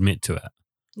can't admit to it.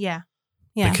 Yeah.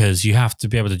 Yeah. Because you have to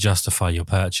be able to justify your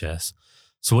purchase.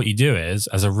 So what you do is,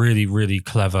 as a really, really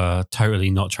clever, totally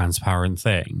not transparent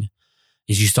thing,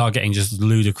 is you start getting just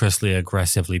ludicrously,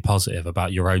 aggressively positive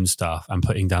about your own stuff and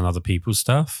putting down other people's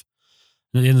stuff.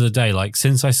 And at the end of the day, like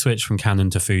since I switched from Canon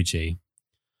to Fuji,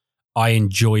 I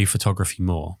enjoy photography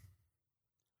more.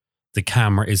 The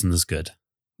camera isn't as good.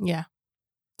 Yeah.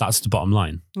 That's the bottom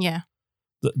line. Yeah.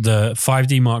 The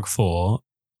 5D Mark IV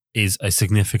is a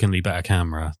significantly better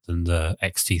camera than the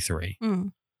X-T3.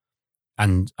 Mm.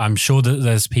 And I'm sure that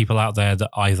there's people out there that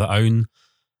either own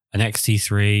an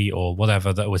X-T3 or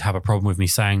whatever that would have a problem with me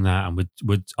saying that and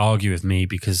would argue with me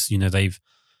because,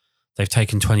 they've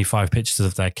taken 25 pictures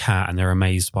of their cat and they're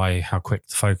amazed by how quick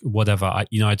the focus, whatever.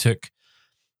 I took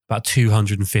about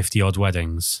 250 odd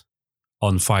weddings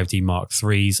on 5D Mark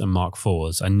IIIs and Mark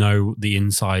IVs. I know the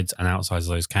insides and outsides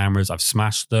of those cameras. I've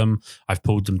smashed them. I've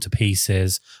pulled them to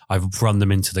pieces. I've run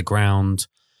them into the ground.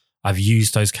 I've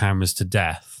used those cameras to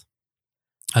death.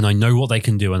 And I know what they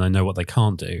can do and I know what they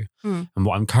can't do. Mm. And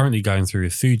what I'm currently going through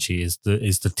with Fuji is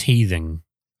the teething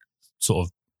sort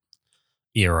of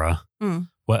era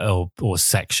or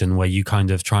section where you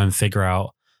kind of try and figure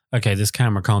out, okay, this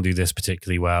camera can't do this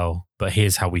particularly well, but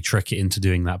here's how we trick it into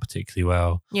doing that particularly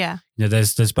well. Yeah. You know,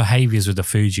 there's behaviors with the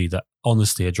Fuji that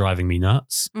honestly are driving me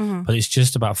nuts, but it's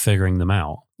just about figuring them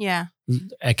out. Yeah.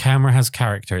 A camera has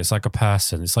character. It's like a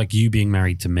person. It's like you being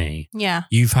married to me. Yeah.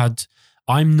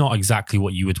 I'm not exactly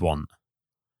what you would want,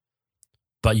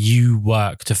 but you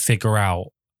work to figure out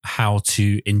how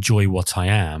to enjoy what I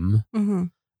am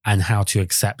and how to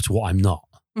accept what I'm not.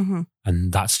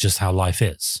 And that's just how life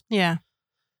is. Yeah.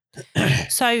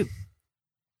 So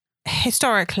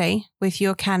historically, with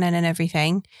your Canon and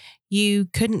everything, you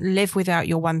couldn't live without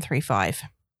your 135.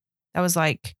 That was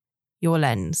like your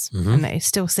lens. And it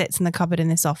still sits in the cupboard in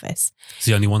this office. It's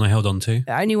the only one I held on to.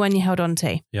 The only one you held on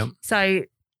to. Yep. So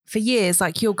for years,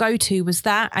 like your go-to was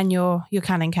that and your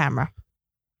Canon camera.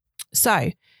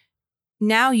 So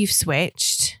now you've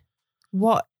switched.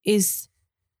 What is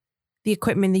the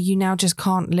equipment that you now just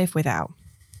can't live without?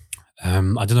 I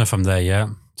don't know if I'm there yet,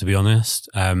 to be honest.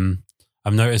 I'm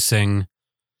noticing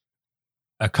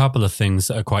a couple of things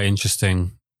that are quite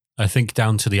interesting. I think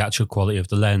down to the actual quality of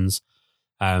the lens.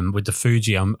 With the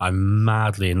Fuji, I'm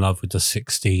madly in love with the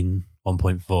 16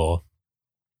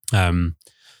 1.4.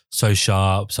 So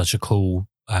sharp, such a cool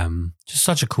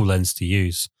lens to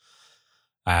use.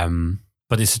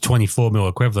 But it's a 24mm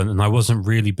equivalent, and I wasn't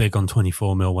really big on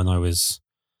 24mm when I was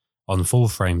on full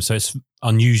frame, so it's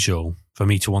unusual for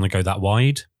me to want to go that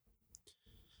wide.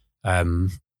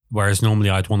 Whereas normally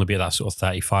I'd want to be at that sort of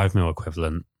 35mm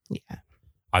equivalent. Yeah.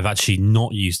 I've actually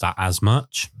not used that as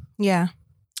much. Yeah.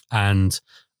 And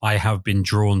I have been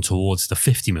drawn towards the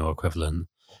 50mm equivalent,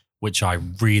 which I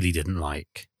really didn't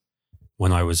like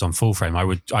when I was on full frame. I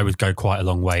would go quite a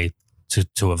long way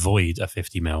to avoid a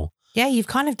 50mm. Yeah, you've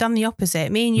kind of done the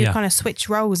opposite. Me and you kind of switched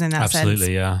roles in that sense.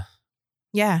 Absolutely, yeah.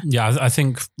 Yeah. Yeah, I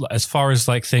think as far as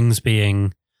like things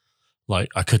being like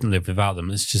I couldn't live without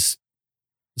them, it's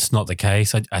not the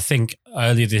case. I think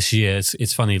earlier this year,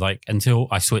 it's funny, like until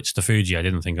I switched to Fuji, I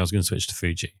didn't think I was going to switch to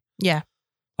Fuji. Yeah.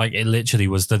 Like it literally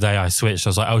was the day I switched. I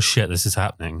was like, oh shit, this is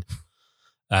happening.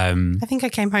 I think I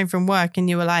came home from work and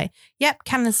you were like, yep,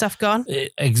 Canon stuff gone.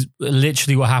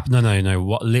 Literally what happened, no.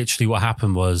 What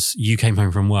happened was you came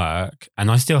home from work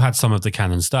and I still had some of the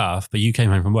Canon stuff, but you came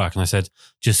home from work and I said,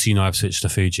 just so you know, I've switched to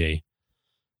Fuji.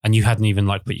 And you hadn't even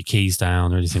like put your keys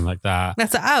down or anything like that.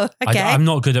 That's like, oh, okay. I'm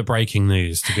not good at breaking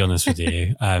news, to be honest with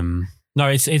you. No,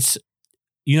 it's,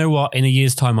 you know what? In a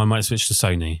year's time, I might switch to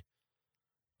Sony.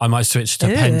 I might switch to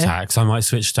Pentax. I might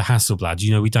switch to Hasselblad.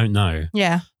 You know, we don't know.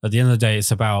 Yeah. At the end of the day,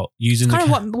 it's about using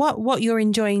kind of what you're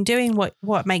enjoying doing,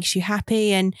 what makes you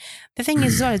happy. And the thing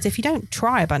is, as well, is if you don't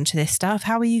try a bunch of this stuff,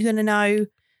 how are you going to know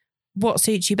what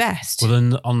suits you best? Well,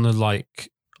 then on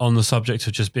the subject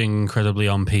of just being incredibly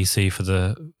on PC for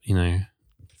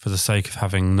the sake of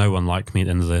having no one like me at the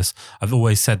end of this, I've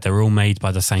always said they're all made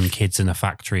by the same kids in a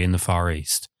factory in the Far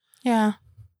East. Yeah.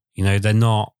 You know, they're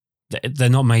not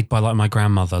made by like my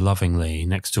grandmother lovingly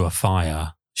next to a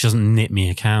fire. She doesn't knit me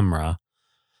a camera.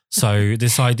 So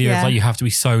this idea of like you have to be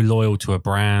so loyal to a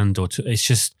brand it's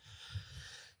just,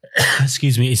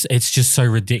 excuse me, it's just so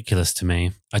ridiculous to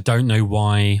me. I don't know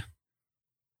why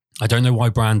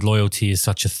brand loyalty is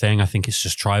such a thing. I think it's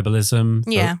just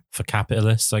tribalism for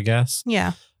capitalists, I guess.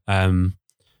 Yeah.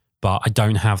 But I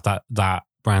don't have that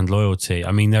brand loyalty.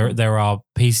 I mean, there are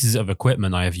pieces of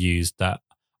equipment I have used that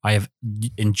I have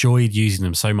enjoyed using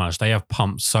them so much. They have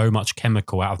pumped so much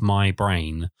chemical out of my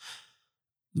brain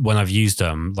when I've used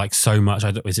them, like so much.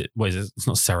 What is it? It's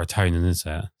not serotonin, is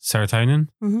it? Serotonin?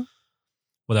 Mm-hmm.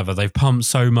 Whatever. They've pumped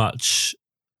so much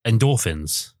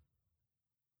endorphins.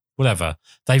 Whatever.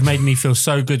 They've made me feel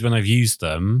so good when I've used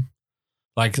them.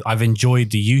 Like I've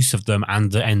enjoyed the use of them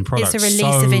and the end product It's a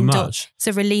release so much. It's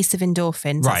a release of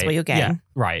endorphins. That's what you're getting. Yeah,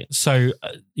 right. So,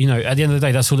 you know, at the end of the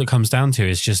day, that's all it comes down to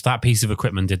is just that piece of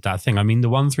equipment did that thing. I mean, the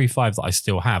 135 that I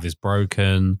still have is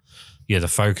broken. Yeah, the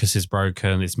focus is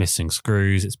broken. It's missing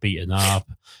screws. It's beaten up.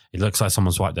 It looks like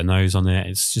someone's wiped their nose on it.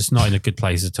 It's just not in a good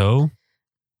place at all.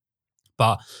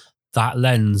 But that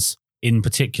lens in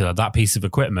particular, that piece of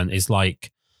equipment is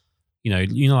like, you know,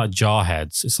 like jar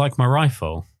heads. It's like my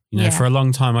rifle. You know, for a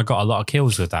long time, I got a lot of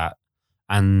kills with that.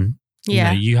 And, you know,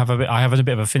 I have a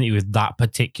bit of affinity with that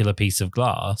particular piece of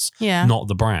glass, not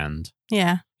the brand.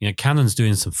 Yeah. You know, Canon's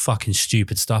doing some fucking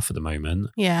stupid stuff at the moment.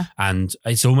 Yeah. And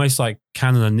it's almost like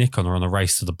Canon and Nikon are on a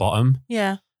race to the bottom.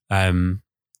 Yeah. And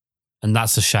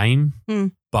that's a shame.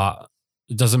 But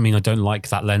it doesn't mean I don't like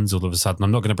that lens all of a sudden.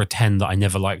 I'm not going to pretend that I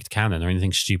never liked Canon or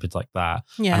anything stupid like that.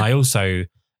 Yeah. And I also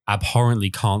abhorrently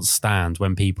can't stand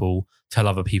when people tell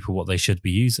other people what they should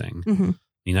be using. Mm-hmm.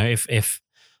 You know, if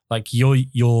like your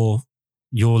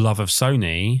love of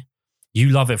Sony, you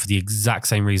love it for the exact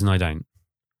same reason I don't.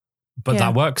 but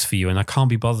that works for you. And I can't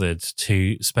be bothered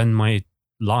to spend my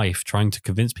life trying to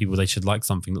convince people they should like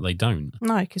something that they don't.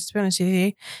 No, because to be honest with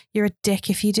you, you're a dick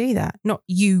if you do that. Not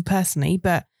you personally,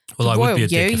 but well, I would be a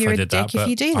dick if I did that. If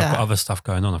you do I've that. got other stuff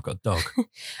going on. I've got a dog.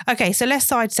 Okay, so let's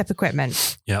sidestep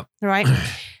equipment. Yep. Right.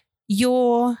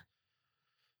 Your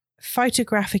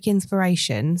photographic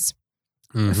inspirations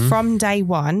from day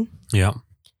one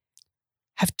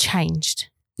have changed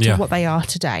to what they are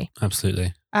today.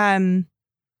 Absolutely. And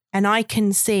I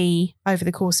can see over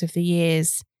the course of the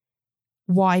years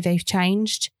why they've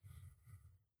changed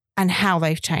and how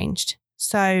they've changed.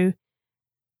 So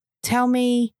tell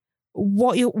me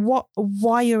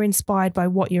why you're inspired by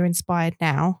what you're inspired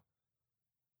now.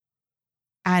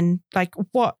 And like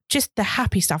what, just the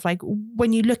happy stuff. Like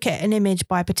when you look at an image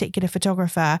by a particular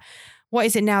photographer, what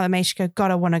is it now that makes you go,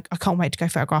 God, I can't wait to go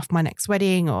photograph my next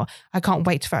wedding, or I can't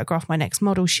wait to photograph my next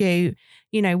model shoot.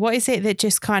 You know, what is it that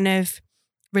just kind of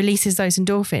releases those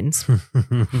endorphins?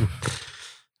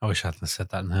 I wish I hadn't said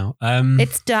that now.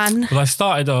 It's done. Well, I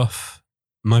started off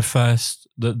my first,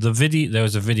 the video, there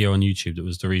was a video on YouTube that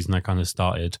was the reason I kind of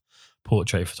started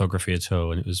portrait photography at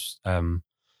all. And it was,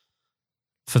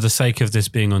 for the sake of this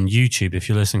being on YouTube, if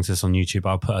you're listening to this on YouTube,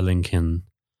 I'll put a link in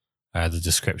the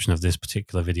description of this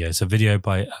particular video. It's a video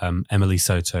by Emily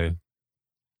Soto,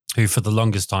 who for the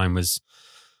longest time was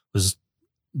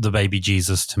the baby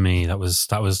Jesus to me. That was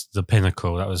the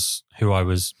pinnacle. That was who I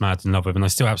was mad in love with, and I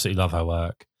still absolutely love her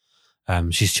work.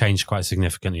 She's changed quite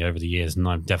significantly over the years, and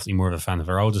I'm definitely more of a fan of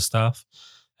her older stuff,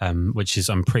 which is,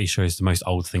 I'm pretty sure, is the most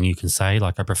old thing you can say.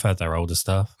 Like, I prefer their older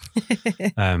stuff.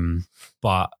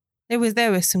 But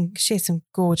she had some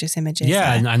gorgeous images.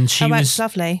 Yeah, and she was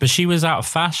lovely. But she was out of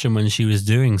fashion when she was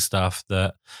doing stuff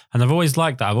that, and I've always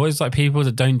liked that. I've always liked people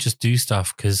that don't just do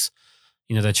stuff because,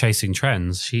 you know, they're chasing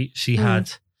trends. She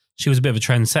was a bit of a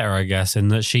trendsetter, I guess, in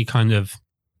that she kind of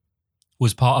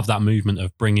was part of that movement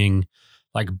of bringing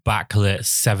like backlit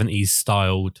 70s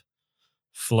styled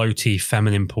floaty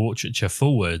feminine portraiture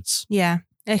forwards. Yeah.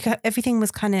 Like, everything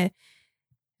was kind of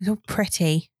all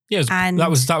pretty. Yeah, that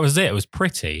was it. It was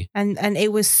pretty. And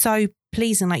it was so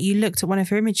pleasing. Like, you looked at one of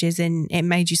her images and it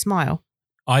made you smile.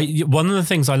 One of the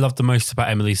things I loved the most about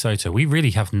Emily Soto, we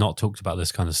really have not talked about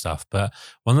this kind of stuff, but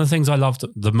one of the things I loved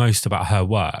the most about her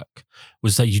work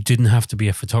was that you didn't have to be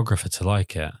a photographer to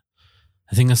like it.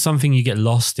 I think that's something you get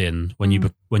lost in when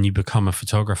you become a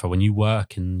photographer, when you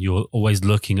work and you're always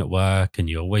looking at work and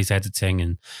you're always editing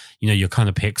and, you know, you're kind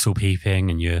of pixel peeping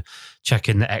and you're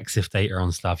checking the EXIF data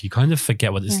on stuff. You kind of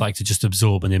forget what it's like to just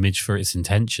absorb an image for its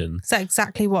intention. So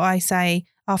exactly what I say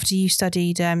after you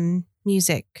studied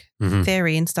music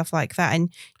theory and stuff like that,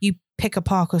 and you pick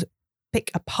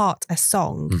apart a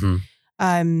song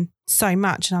so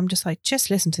much, and I'm just like, just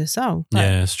listen to the song. Like,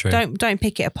 yeah, that's true. Don't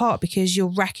pick it apart because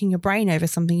you're racking your brain over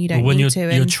something you don't need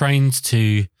to. You're trained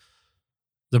to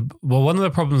one of the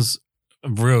problems,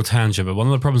 real tangent, but one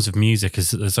of the problems with music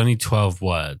is that there's only 12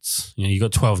 words. You know, you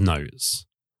got 12 notes,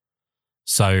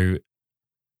 so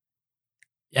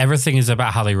everything is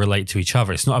about how they relate to each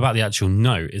other. It's not about the actual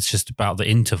note. It's just about the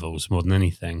intervals more than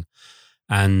anything.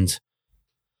 And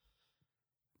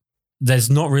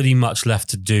there's not really much left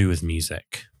to do with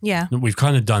music. Yeah. We've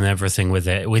kind of done everything with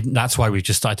it. That's why we've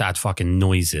just started to add fucking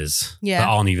noises that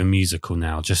aren't even musical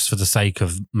now, just for the sake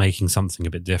of making something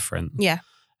a bit different. Yeah.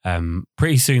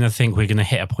 Pretty soon, I think we're going to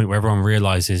hit a point where everyone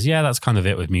realizes, yeah, that's kind of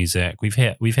it with music. We've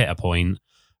hit a point,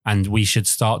 and we should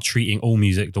start treating all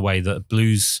music the way that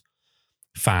blues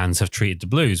fans have treated the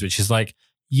blues, which is like,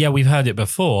 yeah, we've heard it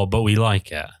before, but we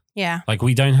like it. Yeah. Like,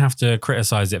 we don't have to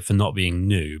criticize it for not being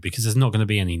new because there's not going to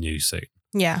be any new soon.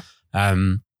 Yeah.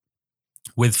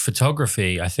 With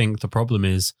photography, I think the problem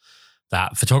is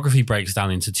that photography breaks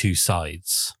down into two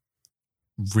sides.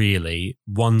 Really,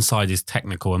 one side is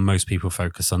technical and most people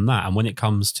focus on that. And when it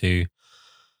comes to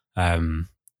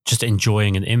just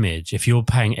enjoying an image, if you're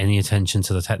paying any attention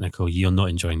to the technical, you're not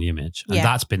enjoying the image. And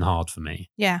that's been hard for me.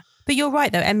 Yeah. But you're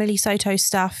right, though. Emily Soto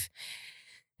stuff,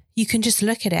 you can just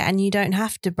look at it and you don't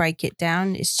have to break it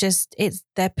down.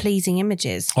 They're pleasing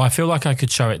images. Oh, I feel like I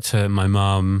could show it to my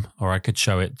mum, or I could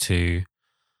show it to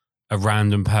a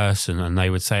random person and they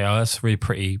would say, oh, that's really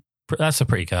pretty. That's a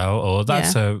pretty girl, or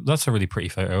that's a really pretty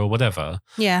photo, or whatever.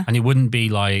 Yeah. And it wouldn't be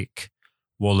like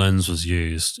what lens was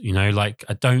used, you know, like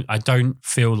I don't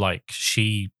feel like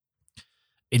she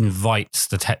invites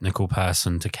the technical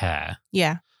person to care.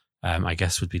 Yeah. I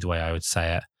guess would be the way I would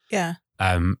say it. Yeah.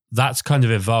 That's kind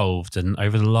of evolved. And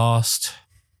over the last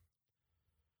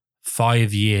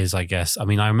 5 years, I guess, I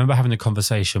mean, I remember having a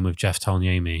conversation with Jeff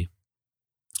Tolniemi,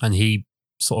 and he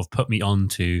sort of put me on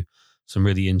to some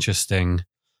really interesting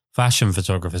fashion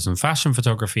photographers. And fashion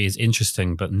photography is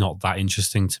interesting, but not that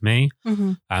interesting to me.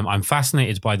 Mm-hmm. I'm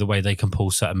fascinated by the way they can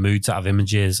pull certain moods out of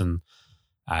images and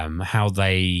how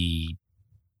they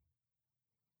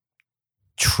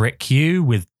trick you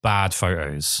with bad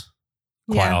photos.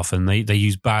 Quite often, they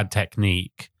use bad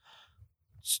technique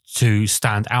to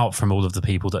stand out from all of the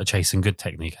people that are chasing good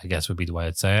technique, I guess would be the way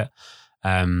I'd say it.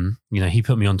 He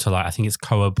put me onto I think it's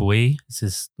Koa Bui. This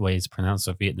is the way it's pronounced,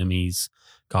 a Vietnamese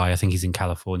guy. I think he's in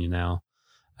California now.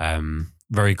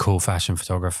 Very cool fashion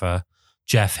photographer.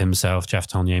 Jeff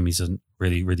Tonyami's a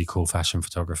really, really cool fashion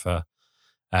photographer.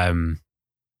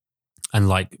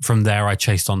 And from there, I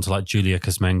chased on to Julia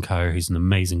Kuzmenko, who's an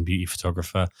amazing beauty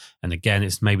photographer. And again,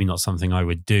 it's maybe not something I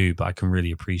would do, but I can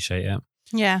really appreciate it.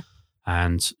 Yeah.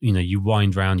 And, you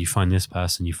wind round, you find this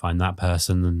person, you find that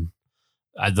person. And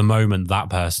at the moment, that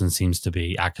person seems to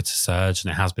be Agata Serge,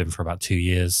 and it has been for about 2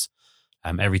 years.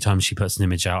 Every time she puts an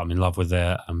image out, I'm in love with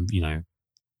it.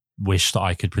 Wish that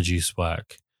I could produce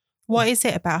work. What is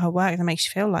it about her work that makes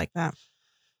you feel like that?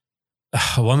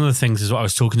 One of the things is what I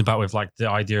was talking about with the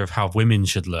idea of how women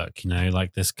should look,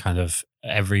 this kind of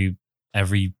every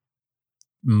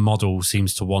model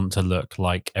seems to want to look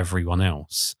like everyone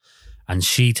else. And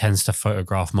she tends to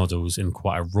photograph models in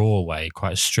quite a raw way,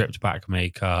 quite a stripped back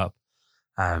makeup.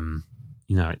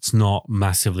 It's not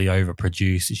massively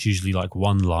overproduced. It's usually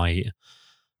one light.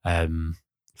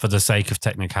 For the sake of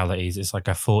technicalities, it's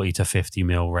a 40 to 50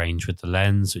 mil range with the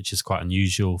lens, which is quite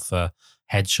unusual for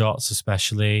headshots,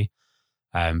 especially.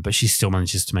 But she still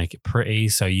manages to make it pretty.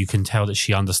 So you can tell that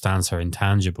she understands her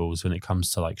intangibles when it comes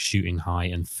to shooting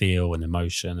height and feel and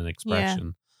emotion and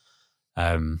expression.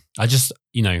 Yeah. I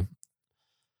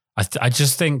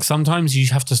just think sometimes you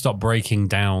have to stop breaking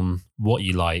down what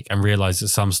you like and realize that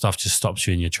some stuff just stops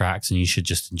you in your tracks and you should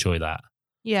just enjoy that.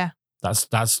 Yeah.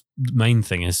 That's the main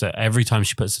thing, is that every time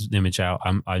she puts an image out,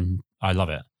 I love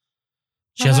it.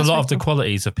 She has a lot of the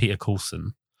qualities of Peter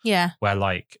Coulson. Yeah. Where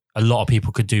a lot of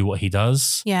people could do what he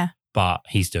does. Yeah. But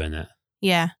he's doing it.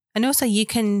 Yeah. And also you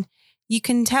can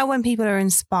tell when people are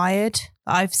inspired.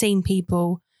 I've seen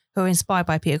people who are inspired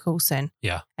by Peter Coulson.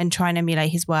 Yeah. And try and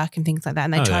emulate his work and things like that.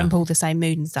 And they try and pull the same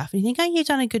mood and stuff. And you think, oh, you've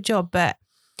done a good job. But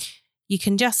you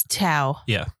can just tell.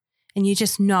 Yeah. And you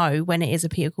just know when it is a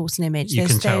Peter Coulson image. You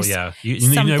can tell, yeah.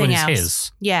 You know when it's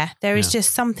his. Yeah. There is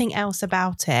just something else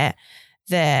about it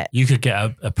that... You could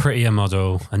get a prettier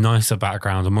model, a nicer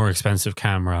background, a more expensive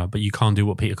camera, but you can't do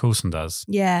what Peter Coulson does.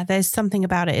 Yeah, there's something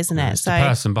about it, isn't it? It's the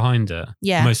person behind it.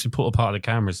 Yeah. The most important part of the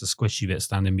camera is the squishy bit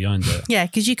standing behind it. Yeah,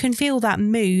 because you can feel that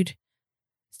mood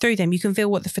through them. You can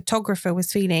feel what the photographer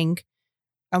was feeling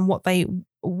and what they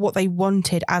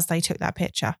wanted as they took that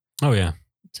picture. Oh, yeah.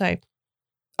 So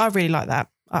I really like that.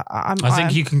 I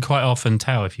think you can quite often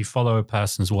tell if you follow a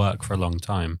person's work for a long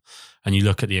time and you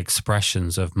look at the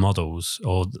expressions of models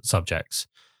or subjects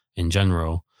in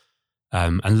general,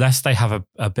 unless they have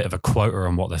a bit of a quota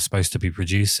on what they're supposed to be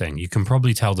producing, you can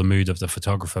probably tell the mood of the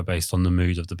photographer based on the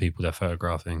mood of the people they're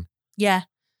photographing. Yeah.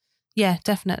 Yeah,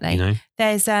 definitely.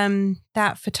 There's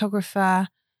that photographer,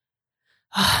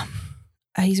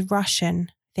 he's Russian,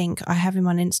 I think. I have him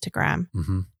on Instagram.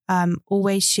 Mm-hmm.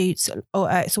 Always shoots,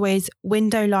 it's always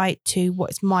window light to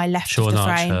what's my left of the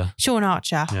frame. Sean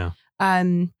Archer. Yeah.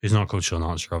 He's not called Sean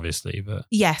Archer, obviously, but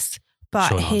yes,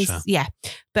 but he's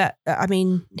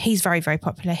very, very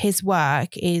popular. His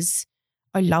work is,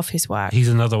 I love his work. He's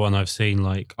another one I've seen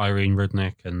Irene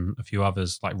Rudnick and a few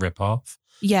others rip off.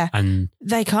 Yeah. And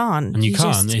they can't. And you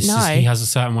can't. It's just he has a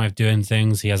certain way of doing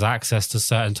things. He has access to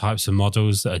certain types of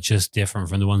models that are just different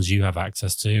from the ones you have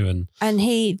access to. And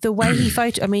the way he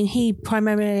he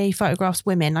primarily photographs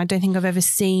women. I don't think I've ever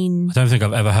seen. I don't think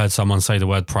I've ever heard someone say the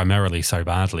word primarily so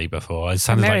badly before. It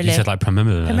sounded like you said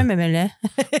primarily.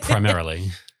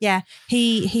 Primarily. Yeah.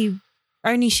 He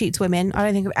only shoots women. I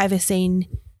don't think I've ever seen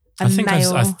a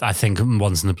male. I think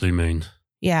once in the blue moon.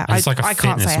 Yeah, and it's a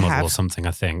fitness model or something,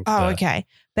 I think. Oh, okay.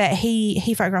 But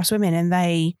he photographs women and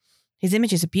his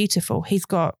images are beautiful. He's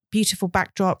got beautiful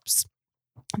backdrops.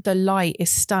 The light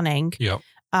is stunning. Yeah.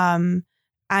 And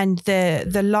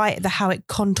the light, how it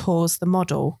contours the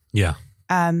model. Yeah.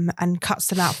 And cuts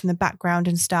them out from the background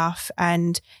and stuff.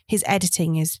 And his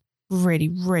editing is really,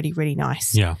 really, really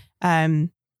nice. Yeah.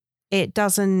 It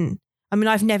doesn't.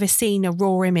 I've never seen a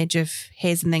raw image of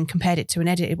his and then compared it to an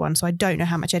edited one, so I don't know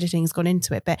how much editing has gone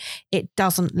into it, but it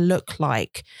doesn't look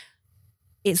like,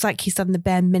 it's like he's done the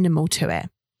bare minimal to it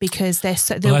because they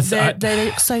look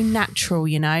so natural,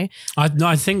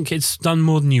 I think it's done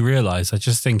more than you realise. I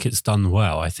just think it's done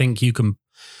well. I think you can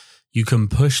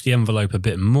push the envelope a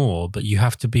bit more, but you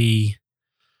have to be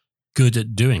good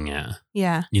at doing it.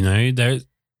 Yeah.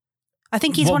 I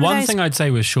think he's one of those. One thing I'd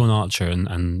say with Sean Archer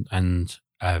and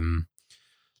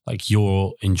like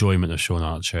your enjoyment of Sean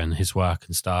Archer and his work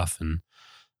and stuff, and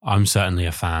I'm certainly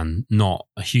a fan, not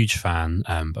a huge fan,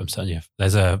 but I'm certainly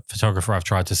there's a photographer I've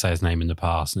tried to say his name in the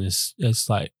past, and it's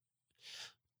like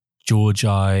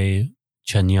Georgi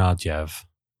Chenyadyev.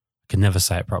 I can never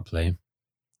say it properly.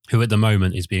 Who at the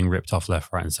moment is being ripped off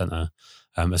left, right, and centre.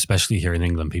 Especially here in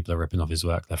England, people are ripping off his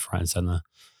work left, right, and centre.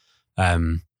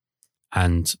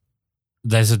 And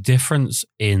there's a difference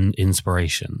in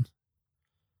inspiration.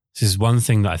 This is one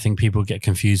thing that I think people get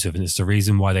confused with, and it's the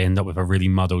reason why they end up with a really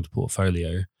muddled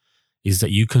portfolio, is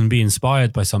that you can be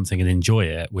inspired by something and enjoy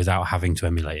it without having to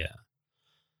emulate it.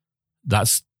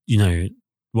 That's,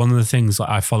 one of the things, like,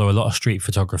 I follow a lot of street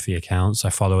photography accounts, I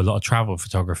follow a lot of travel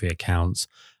photography accounts,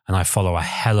 and I follow a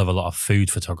hell of a lot of food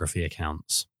photography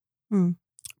accounts.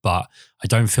 But I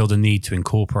don't feel the need to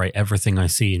incorporate everything I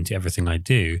see into everything I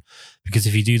do, because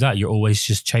if you do that, you're always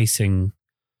just chasing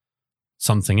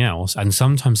something else, and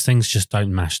sometimes things just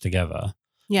don't mash together.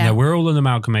 Yeah, we're all an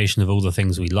amalgamation of all the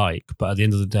things we like, but at the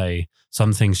end of the day,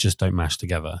 some things just don't mash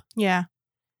together. Yeah.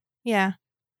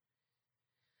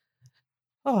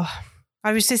 Oh,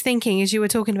 I was just thinking as you were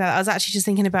talking about it, I was actually just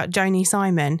thinking about Joni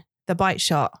Simon, the bite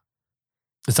shot.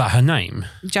 Is that her name?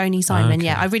 Joni Simon, Okay.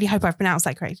 Yeah. I really hope I've pronounced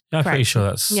that correct. Yeah, I'm pretty sure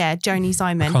that's... Yeah, Joni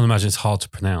Simon. I can't imagine it's hard to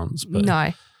pronounce. But...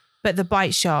 No, but the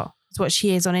bite shot is what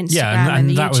she is on Instagram and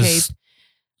the that YouTube.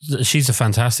 She's a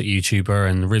fantastic YouTuber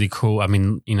and really cool. I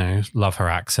mean, love her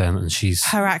accent, and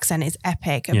her accent is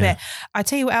epic. Yeah. But I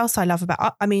tell you what else I love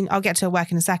about, I mean, I'll get to her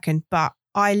work in a second, but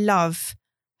I love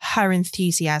her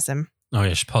enthusiasm. Oh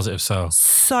yeah, she's positive soul.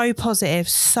 So positive,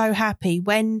 so happy.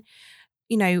 When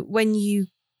you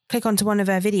click onto one of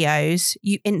her videos,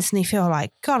 you instantly feel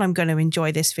like, God, I'm going to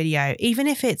enjoy this video. Even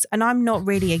if and I'm not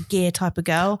really a gear type of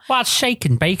girl. What's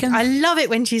shaking, bacon? I love it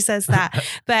when she says that.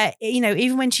 But,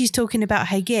 even when she's talking about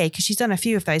her gear, because she's done a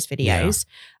few of those videos,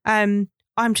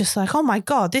 I'm just like, oh my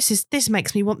God, this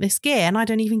makes me want this gear. And I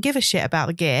don't even give a shit about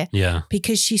the gear. Yeah.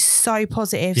 Because she's so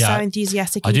positive, so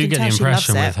enthusiastic. I do get the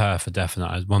impression with her, for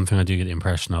definite. One thing I do get the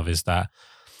impression of is that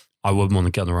I wouldn't want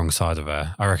to get on the wrong side of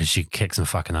her. I reckon she kicks some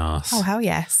fucking ass. Oh, hell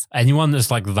yes. Anyone that's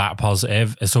like that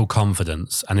positive, it's all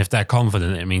confidence. And if they're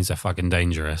confident, it means they're fucking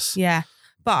dangerous. Yeah.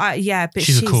 But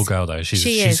she's a cool girl though.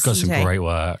 She's got some great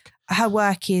work. Her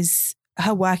work is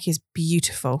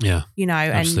beautiful. Yeah.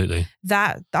 Absolutely.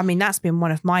 And that's been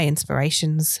one of my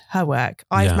inspirations, her work.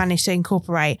 I've managed to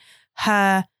incorporate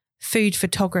her food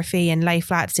photography and lay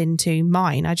flats into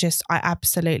mine. I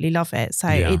absolutely love it. So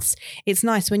it's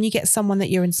nice when you get someone that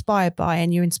you're inspired by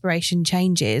and your inspiration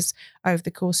changes over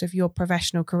the course of your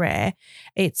professional career.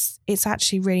 It's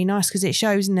actually really nice because it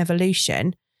shows an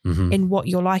evolution in what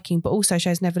you're liking, but also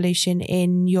shows an evolution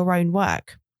in your own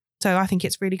work. So I think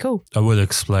it's really cool. I will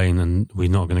explain, and we're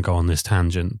not going to go on this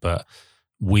tangent, but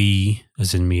we,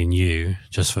 as in me and you,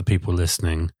 just for people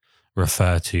listening,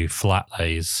 refer to flat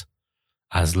lays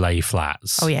as lay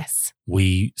flats. Oh, yes.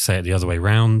 We say it the other way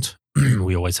round.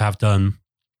 We always have done.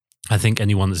 I think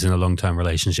anyone that's in a long-term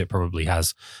relationship probably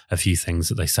has a few things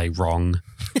that they say wrong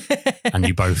and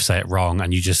you both say it wrong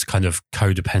and you just kind of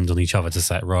codepend on each other to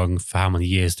say it wrong. For how many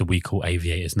years do we call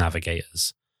aviators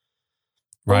navigators?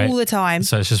 Right? All the time.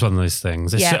 So it's just one of those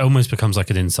things. It almost becomes like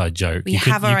an inside joke. You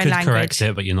could correct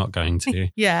it, but you're not going to.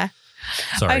 Yeah.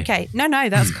 Sorry. Okay. No,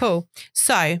 that's cool.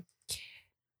 So,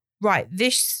 right,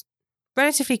 this...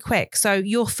 relatively quick. So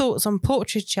your thoughts on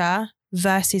portraiture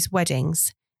versus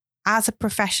weddings as a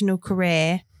professional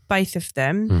career, both of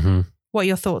them. Mm-hmm. What are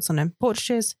your thoughts on them?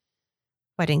 Portraitures,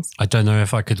 weddings? I don't know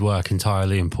if I could work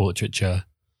entirely in portraiture.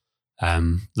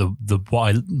 One of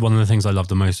the things I love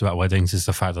the most about weddings is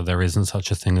the fact that there isn't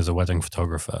such a thing as a wedding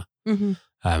photographer. Mm-hmm.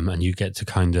 And you get to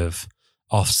kind of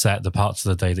offset the parts of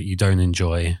the day that you don't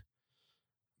enjoy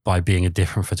by being a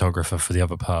different photographer for the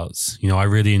other parts. I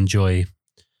really enjoy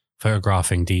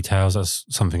photographing details. That's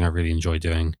something I really enjoy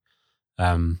doing.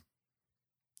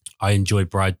 I enjoy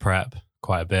bride prep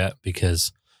quite a bit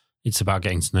because it's about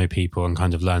getting to know people and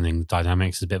kind of learning the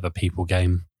dynamics. It's a bit of a people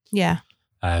game. Yeah.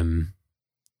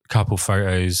 Couple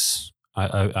photos,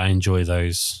 I enjoy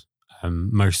those.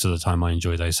 Most of the time I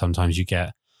enjoy those. Sometimes you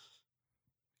get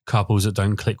couples that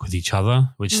don't click with each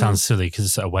other, which sounds silly because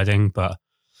it's at a wedding, but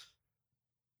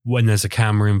when there's a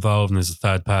camera involved and there's a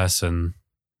third person,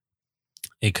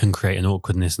 it can create an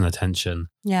awkwardness and a tension.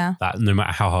 Yeah. That no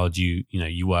matter how hard you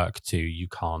work to, you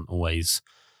can't always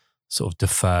sort of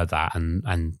defer that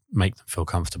and make them feel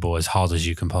comfortable as hard as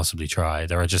you can possibly try.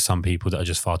 There are just some people that are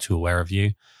just far too aware of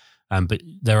you. But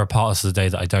there are parts of the day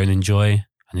that I don't enjoy,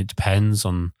 and it depends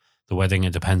on the wedding.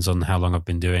 It depends on how long I've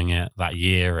been doing it that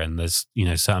year. And there's,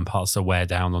 certain parts that wear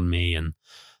down on me. And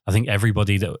I think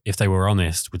everybody that, if they were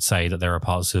honest, would say that there are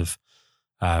parts of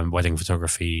wedding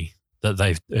photography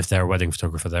if they're a wedding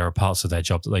photographer, there are parts of their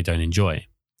job that they don't enjoy.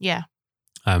 Yeah.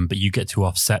 But you get to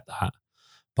offset that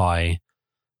by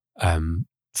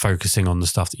focusing on the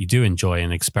stuff that you do enjoy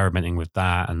and experimenting with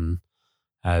that. And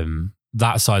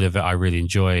that side of it, I really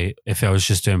enjoy. If I was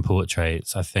just doing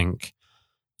portraits, I think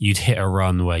you'd hit a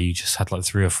run where you just had like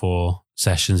 3 or 4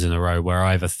 sessions in a row where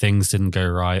either things didn't go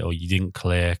right or you didn't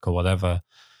click or whatever.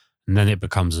 And then it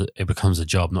becomes a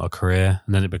job, not a career.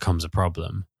 And then it becomes a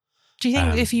problem. Do you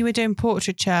think if you were doing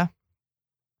portraiture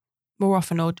more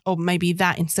often or maybe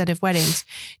that instead of weddings,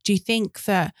 do you think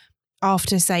that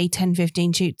after, say, 10,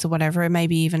 15 shoots or whatever, or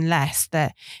maybe even less,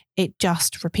 that it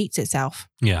just repeats itself?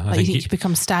 Yeah. I think you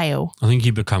become stale. I think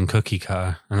you become cookie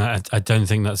cutter. And I don't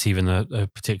think that's even a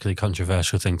particularly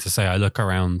controversial thing to say. I look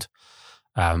around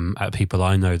at people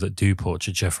I know that do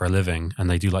portraiture for a living, and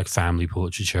they do like family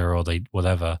portraiture or they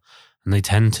whatever, and they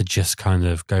tend to just kind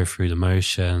of go through the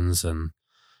motions, and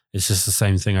it's just the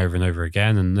same thing over and over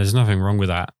again. And there's nothing wrong with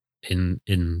that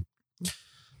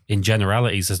in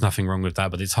generalities, there's nothing wrong with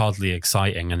that, but it's hardly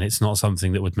exciting, and it's not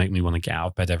something that would make me want to get out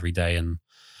of bed every day and,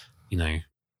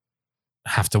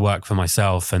 have to work for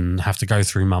myself and have to go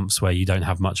through months where you don't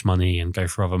have much money and go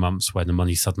through other months where the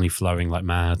money's suddenly flowing like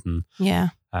mad. And yeah,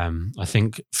 I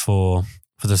think for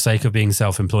the sake of being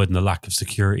self-employed and the lack of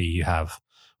security you have,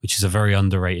 which is a very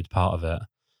underrated part of it,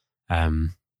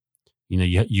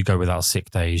 you go without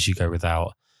sick days, you go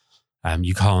without,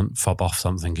 you can't fob off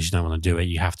something because you don't want to do it.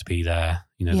 You have to be there.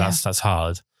 That's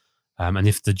hard. And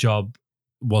if the job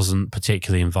wasn't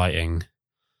particularly inviting,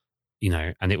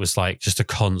 and it was like just a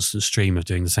constant stream of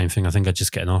doing the same thing, I think I'd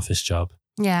just get an office job.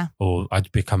 Yeah. Or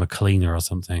I'd become a cleaner or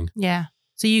something. Yeah.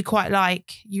 So you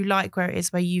like where it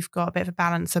is where you've got a bit of a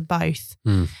balance of both.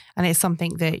 And it's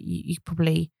something that you're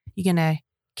going to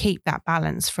keep that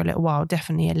balance for a little while,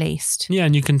 definitely at least. Yeah.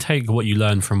 And you can take what you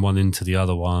learn from one into the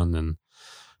other one. And,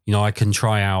 I can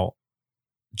try out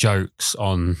jokes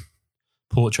on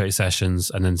portrait sessions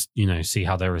and then, see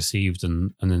how they're received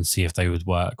and then see if they would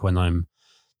work when I'm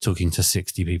talking to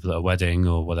 60 people at a wedding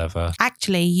or whatever.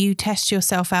 Actually, you test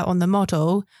yourself out on the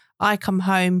model. I come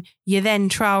home, you then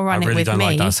trial run it with me. I really don't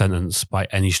like that sentence by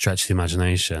any stretch of the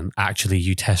imagination. Actually,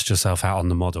 you test yourself out on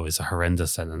the model is a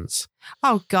horrendous sentence.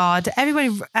 Oh, God.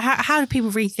 Everybody, how do people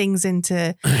read things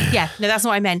into... Yeah, no, that's not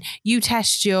what I meant. You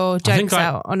test your jokes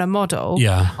out on a model.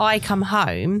 Yeah. I come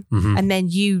home and then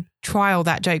you trial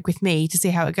that joke with me to see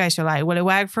how it goes. You're like, will it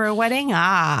work for a wedding?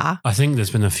 I think there's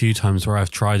been a few times where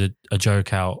I've tried a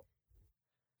joke out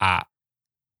at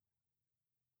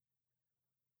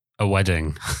a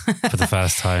wedding for the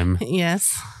first time.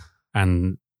 Yes.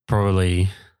 And probably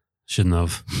shouldn't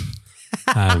have.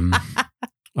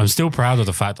 I'm still proud of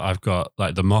the fact that I've got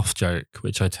like the moth joke,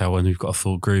 which I tell when we've got a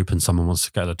full group and someone wants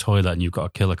to go to the toilet and you've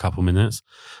got to kill a couple minutes.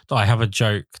 That I have a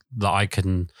joke that I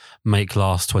can make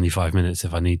last 25 minutes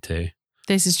if I need to.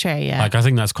 This is true, yeah. Like I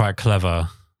think that's quite clever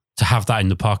to have that in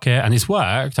the pocket, and it's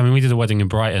worked. I mean, we did a wedding in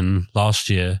Brighton last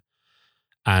year,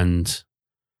 and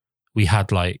we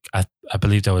had like I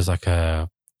believe there was like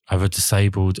either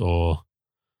disabled or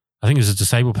I think it was a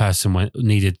disabled person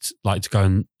needed like to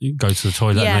go to the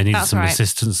toilet and they needed some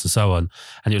assistance and so on.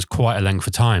 And it was quite a length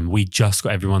of time. We just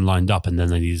got everyone lined up and then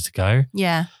they needed to go.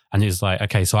 Yeah. And it was like,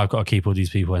 okay, so I've got to keep all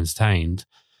these people entertained.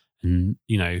 And,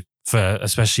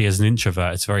 especially as an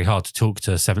introvert, it's very hard to talk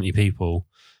to 70 people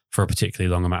for a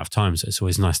particularly long amount of time. So it's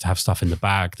always nice to have stuff in the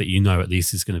bag that at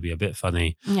least is going to be a bit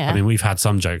funny. Yeah. I mean, we've had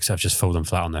some jokes that have just fallen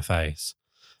flat on their face.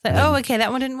 So, okay,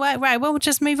 that one didn't work. Right, well, we'll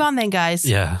just move on then, guys.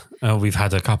 Yeah. We've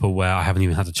had a couple where I haven't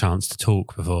even had a chance to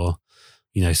talk before,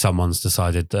 someone's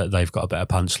decided that they've got a better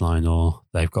punchline or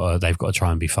they've got to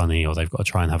try and be funny or they've got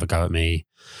to try and have a go at me,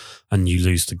 and you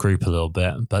lose the group a little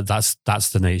bit. But that's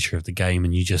the nature of the game,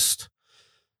 and you just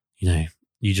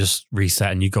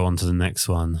reset and you go on to the next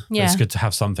one. Yeah. But it's good to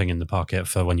have something in the pocket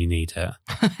for when you need it.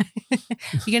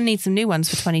 You're going to need some new ones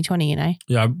for 2020,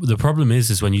 Yeah. The problem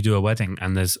is when you do a wedding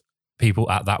and there's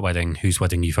people at that wedding whose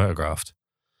wedding you photographed.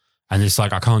 And it's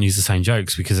like, I can't use the same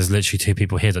jokes because there's literally 2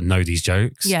 people here that know these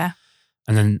jokes. Yeah.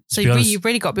 And then, so you've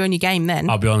really got to be on your game then.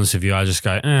 I'll be honest with you. I just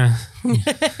go, No,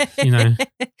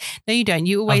 you don't.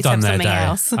 You always have something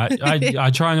else. I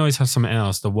try and always have something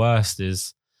else. The worst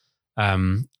is, I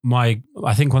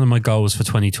think one of my goals for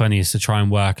 2020 is to try and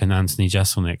work an Anthony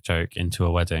Jeselnik joke into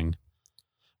a wedding,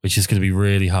 which is going to be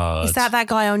really hard. Is that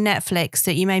guy on Netflix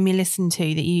that you made me listen to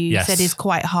that you said is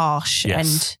quite harsh?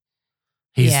 Yes.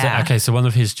 And so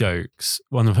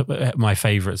one of my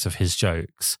favorites of his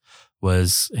jokes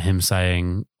was him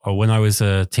saying, or when I was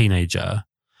a teenager,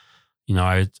 you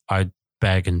know, I'd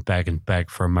beg and beg and beg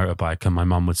for a motorbike, and my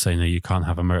mum would say, no, you can't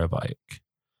have a motorbike.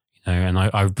 You know, and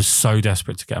I was so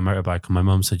desperate to get a motorbike, and my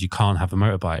mum said, you can't have a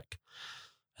motorbike.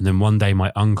 And then one day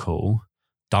my uncle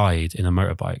died in a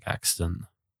motorbike accident.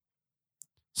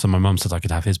 So my mum said I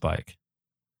could have his bike.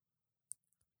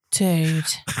 Dude.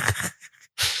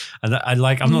 And I'm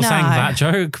not saying that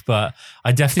joke, but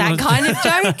I definitely that kind of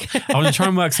joke. I want to try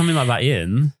and work something like that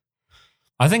in.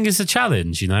 I think it's a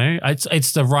challenge, you know.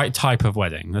 It's the right type of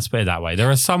wedding. Let's put it that way. There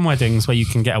are some weddings where you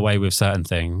can get away with certain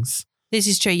things. This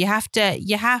is true. You have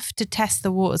to test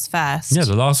the waters first. Yeah,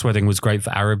 the last wedding was great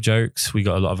for Arab jokes. We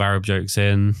got a lot of Arab jokes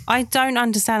in. I don't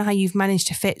understand how you've managed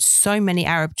to fit so many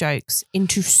Arab jokes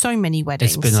into so many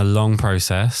weddings. It's been a long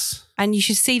process. And you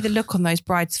should see the look on those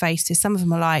brides' faces. Some of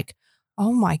them are like,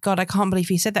 oh my God, I can't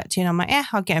believe you said that to you. And I'm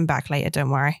like, I'll get him back later.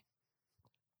 Don't worry.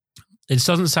 It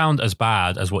doesn't sound as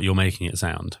bad as what you're making it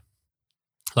sound.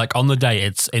 Like on the day,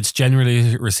 it's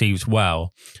generally received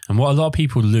well. And what a lot of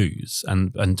people lose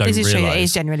and don't realize. This is true. It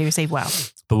is generally received well.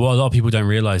 But what a lot of people don't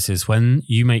realize is when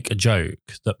you make a joke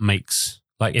that makes,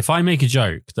 like if I make a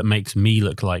joke that makes me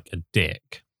look like a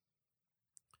dick,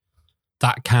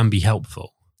 that can be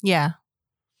helpful. Yeah.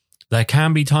 There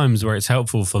can be times where it's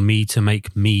helpful for me to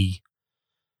make me,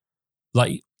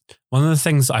 like, one of the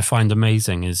things that I find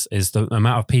amazing is the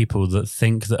amount of people that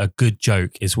think that a good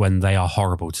joke is when they are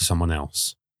horrible to someone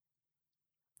else.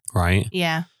 Right?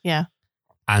 Yeah, yeah.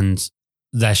 And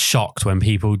they're shocked when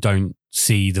people don't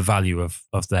see the value of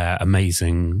their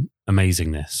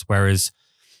amazingness. Whereas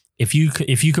if you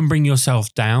can bring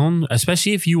yourself down,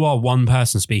 especially if you are one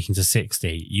person speaking to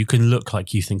 60, you can look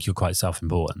like you think you're quite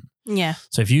self-important. Yeah.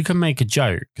 So if you can make a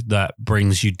joke that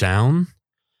brings you down,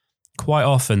 quite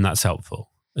often that's helpful,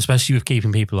 especially with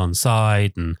keeping people on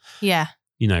side. And, yeah,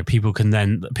 you know, people can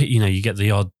then, you know, you get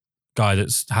the odd guy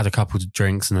that's had a couple of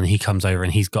drinks and then he comes over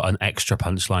and he's got an extra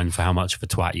punchline for how much of a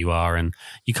twat you are. And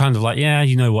you kind of like, yeah,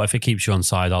 you know what, if it keeps you on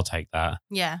side, I'll take that.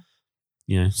 Yeah.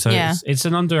 You know, so Yeah. it's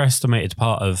an underestimated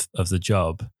part of the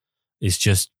job. It's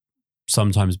just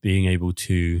sometimes being able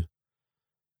to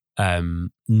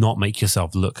not make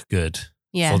yourself look good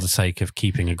for the sake of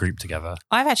keeping a group together.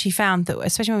 I've actually found that,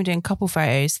 especially when we're doing couple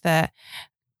photos, that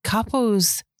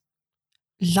couples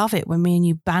love it when me and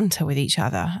you banter with each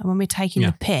other and when we're taking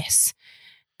the piss.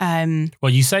 Well,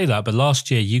 you say that, but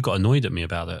last year you got annoyed at me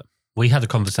about it. We had a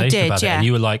conversation about it and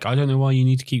you were like, I don't know why you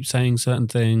need to keep saying certain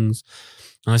things.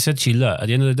 And I said to you, look, at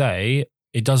the end of the day,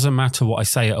 it doesn't matter what I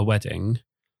say at a wedding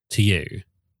to you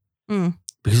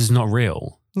because it's not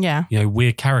real. Yeah. You know,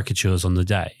 we're caricatures on the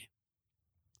day.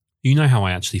 You know how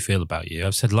I actually feel about you.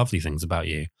 I've said lovely things about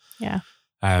you. Yeah.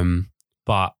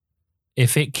 But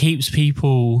if it keeps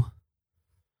people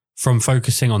from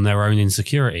focusing on their own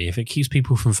insecurity, if it keeps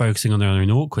people from focusing on their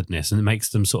own awkwardness and it makes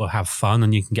them sort of have fun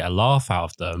and you can get a laugh out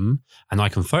of them and I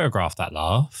can photograph that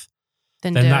laugh,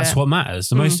 then that's what matters.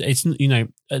 The most, it's, you know,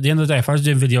 at the end of the day, if I was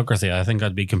doing videography, I think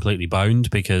I'd be completely boned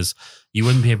because you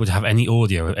wouldn't be able to have any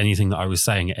audio of anything that I was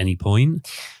saying at any point.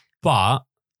 But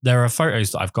there are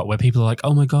photos that I've got where people are like,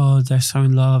 oh my God, they're so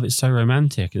in love. It's so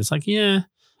romantic. And it's like, yeah.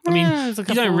 I mean,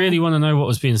 you don't really want to know what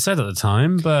was being said at the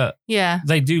time, but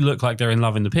they do look like they're in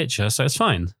love in the picture. So it's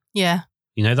fine. Yeah.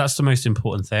 You know, that's the most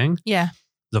important thing. Yeah.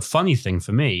 The funny thing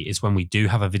for me is when we do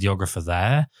have a videographer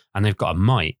there and they've got a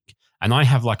mic and I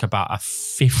have like about a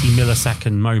 50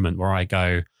 millisecond moment where I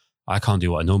go, I can't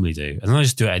do what I normally do. And then I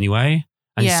just do it anyway.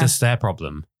 And it's just their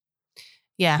problem.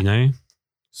 Yeah. You know,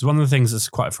 so one of the things that's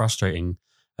quite frustrating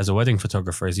as a wedding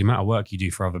photographer is the amount of work you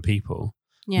do for other people.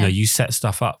 Yeah. You know, you set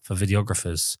stuff up for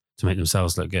videographers to make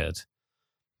themselves look good.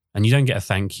 And you don't get a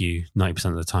thank you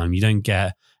 90% of the time. You don't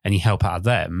get any help out of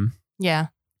them. Yeah.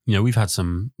 You know, we've had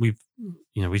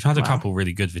a couple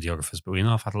really good videographers, but we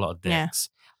know I've had a lot of dicks.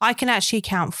 Yeah. I can actually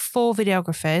count 4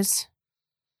 videographers.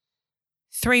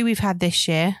 3 we've had this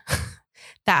year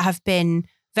that have been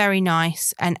very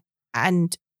nice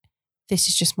and this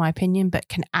is just my opinion, but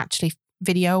can actually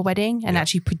video a wedding and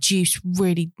actually produce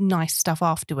really nice stuff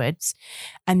afterwards.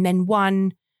 And then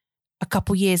one a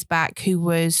couple years back who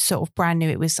was sort of brand new.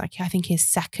 It was like, I think his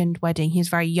second wedding. He was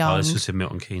very young. Oh, this was in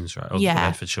Milton Keynes, right?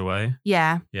 Bedfordshire way.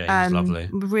 Yeah. Yeah, he was lovely.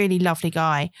 Really lovely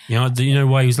guy. You know, do you know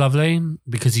why he was lovely?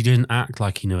 Because he didn't act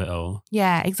like he knew it all.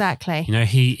 Yeah, exactly. You know,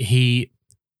 he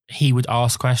would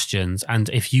ask questions and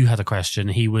if you had a question,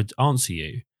 he would answer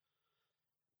you.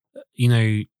 You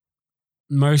know,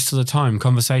 most of the time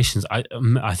conversations,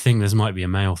 I think this might be a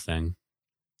male thing,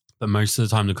 but most of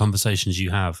the time the conversations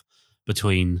you have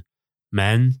between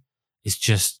men is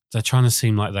just, they're trying to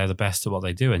seem like they're the best at what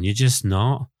they do and you're just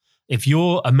not. If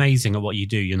you're amazing at what you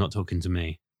do, you're not talking to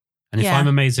me. And if Yeah. I'm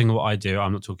amazing at what I do,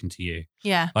 I'm not talking to you.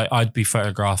 Yeah. Like I'd be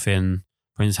photographing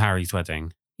Prince Harry's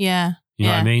wedding. Yeah. You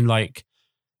know Yeah. what I mean? Like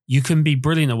you can be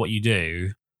brilliant at what you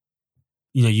do.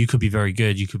 You know, you could be very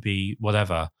good. You could be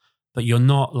whatever, but you're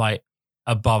not like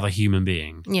above a human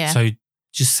being. Yeah. So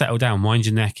just settle down, wind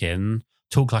your neck in,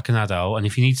 talk like an adult. And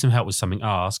if you need some help with something,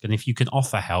 ask. And if you can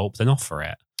offer help, then offer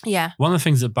it. Yeah. One of the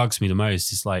things that bugs me the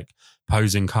most is like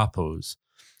posing couples.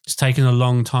 It's taken a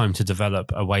long time to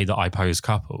develop a way that I pose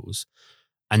couples.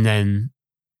 And then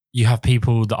you have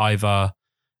people that either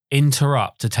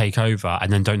interrupt to take over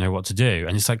and then don't know what to do.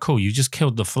 And it's like, cool, you just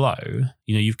killed the flow.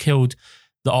 You know, you've killed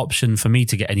the option for me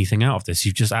to get anything out of this.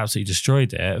 You've just absolutely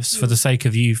destroyed it for the sake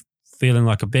of you feeling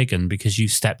like a big un because you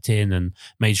stepped in and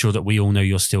made sure that we all know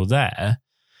you're still there.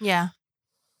 Yeah.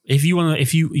 If you want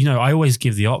to, you know, I always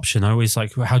give the option. I always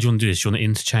like, how do you want to do this? Do you want to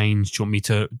interchange? Do you want me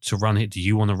to run it? Do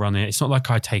you want to run it? It's not like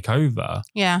I take over.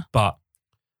 Yeah. But,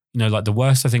 you know, like the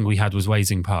worst I think we had was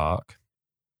Wasing Park.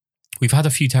 We've had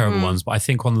a few terrible ones, but I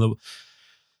think one of the,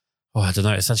 I don't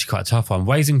know, it's actually quite a tough one.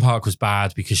 Wasing Park was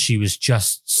bad because she was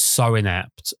just so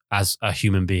inept as a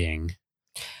human being.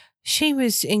 She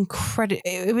was incredible.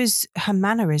 It was her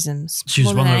mannerisms. She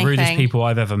was more one of than the rudest anything. people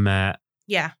I've ever met.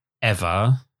 Yeah.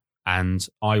 Ever. And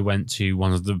I went to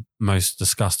one of the most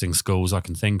disgusting schools I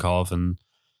can think of. And,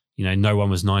 you know, no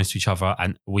one was nice to each other.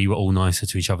 And we were all nicer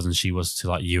to each other than she was to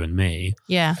like you and me.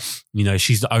 Yeah. You know,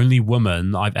 she's the only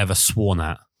woman I've ever sworn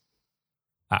at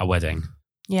a wedding.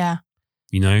 Yeah.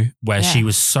 You know, where Yeah. she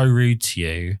was so rude to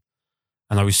you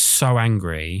and I was so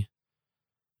angry.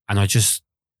 And I just,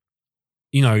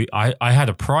 you know, I had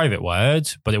a private word,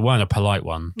 but it weren't a polite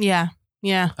one. Yeah.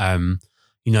 Yeah.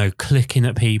 You know, clicking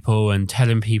at people and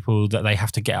telling people that they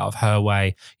have to get out of her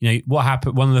way. You know, what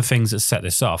happened, one of the things that set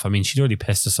this off, I mean, she'd already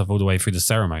pissed us off all the way through the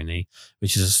ceremony,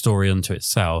 which is a story unto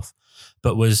itself,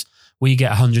 but we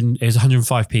get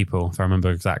 105 people, if I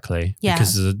remember exactly, Yeah.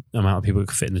 because of the amount of people that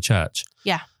could fit in the church.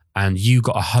 Yeah. And you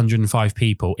got 105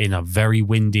 people in a very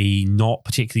windy, not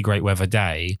particularly great weather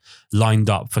day lined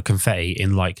up for confetti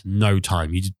in like no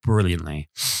time. You did brilliantly,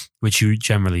 which you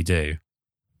generally do.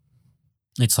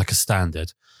 It's like a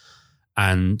standard.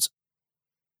 And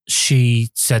she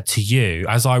said to you,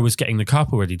 as I was getting the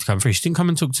couple ready to come through, she didn't come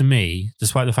and talk to me,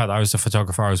 despite the fact that I was the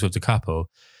photographer, I was with the couple.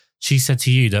 She said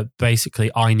to you that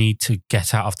basically I need to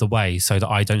get out of the way so that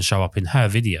I don't show up in her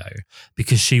video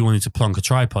because she wanted to plonk a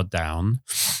tripod down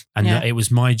and that it was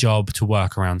my job to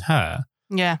work around her.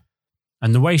 Yeah.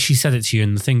 And the way she said it to you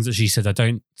and the things that she said, I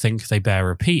don't think they bear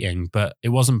repeating, but it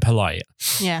wasn't polite.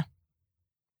 Yeah.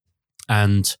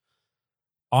 And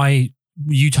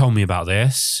you told me about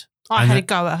this. I had a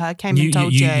go at her, came and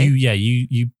told you.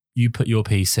 You put your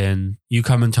piece in, you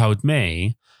come and told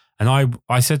me. And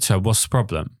I said to her, what's the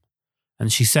problem?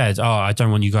 And she said, I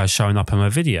don't want you guys showing up in my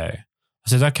video. I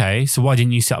said, okay, so why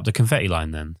didn't you set up the confetti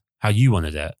line then? How you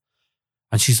wanted it?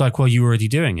 And she's like, well, you were already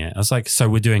doing it. I was like, so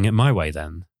we're doing it my way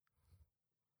then.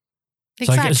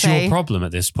 Exactly. So it's your problem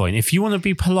at this point. If you want to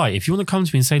be polite, if you want to come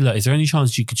to me and say, look, is there any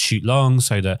chance you could shoot long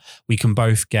so that we can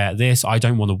both get this? I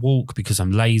don't want to walk because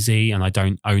I'm lazy and I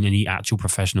don't own any actual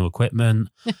professional equipment.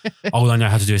 All I know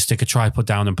how to do is stick a tripod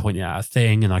down and point it at a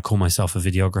thing. And I call myself a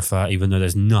videographer, even though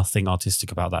there's nothing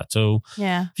artistic about that at all.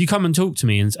 Yeah. If you come and talk to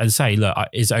me and say, look,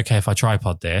 is it okay if I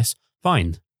tripod this?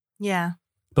 Fine. Yeah.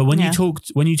 But when you talk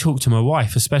to my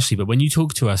wife, especially, but when you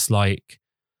talk to us like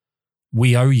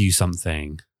we owe you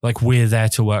something, like we're there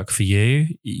to work for you,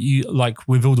 you like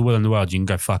with all the will in the world, you can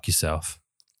go fuck yourself.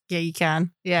 Yeah, you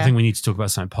can. Yeah. I think we need to talk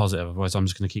about something positive. Otherwise, I'm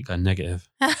just going to keep going negative.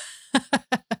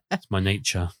 It's my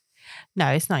nature. No,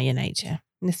 it's not your nature.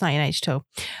 It's not your nature at all.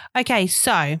 Okay,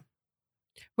 so,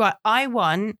 right, I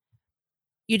want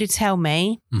you to tell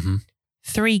me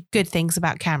 3 good things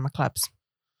about camera clubs.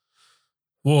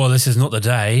 Whoa, this is not the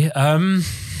day.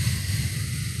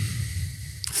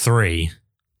 3.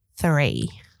 3.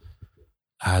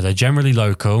 They're generally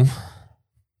local.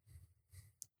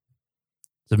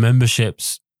 The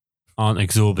memberships aren't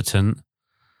exorbitant.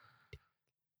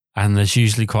 And there's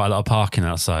usually quite a lot of parking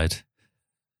outside.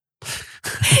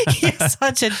 You're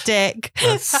such a dick.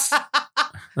 Is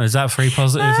that 3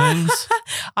 positive things?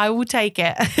 I will take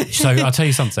it. So I'll tell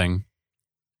you something.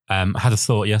 I had a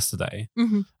thought yesterday.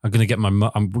 I'm going to get I'm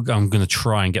going to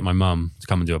try and get my mum to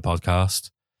come and do a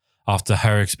podcast after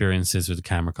her experiences with the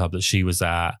camera club that she was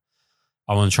at.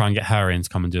 I want to try and get her in to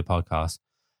come and do a podcast.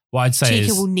 What I'd say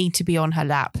Chica is, will need to be on her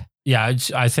lap. yeah,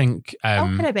 I think. Oh,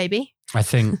 hello, baby. I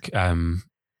think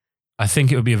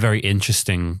it would be a very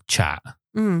interesting chat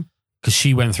because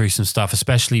she went through some stuff,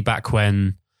 especially back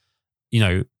when, you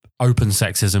know, open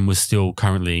sexism was still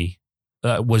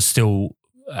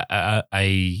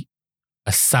a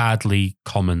a sadly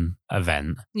common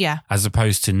event. Yeah. As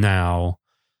opposed to now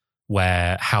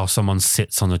where how someone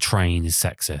sits on a train is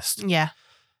sexist. Yeah.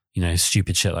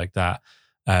 Stupid shit like that.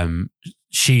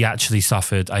 She actually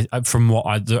suffered, from what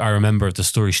I remember of the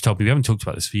story she told me, we haven't talked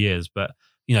about this for years, but,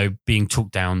 being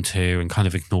talked down to and kind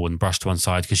of ignored and brushed to one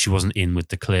side because she wasn't in with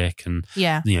the clique and,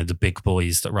 the big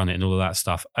boys that run it and all of that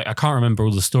stuff. I can't remember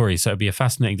all the stories, so it'd be a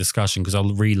fascinating discussion because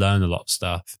I'll relearn a lot of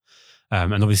stuff.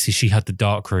 And obviously she had the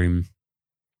dark room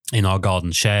in our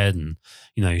garden shed and,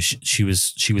 she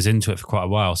was into it for quite a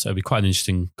while. So it'd be quite an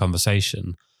interesting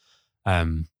conversation.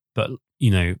 But,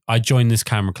 I joined this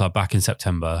camera club back in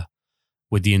September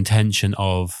with the intention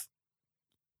of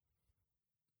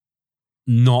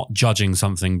not judging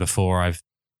something before I've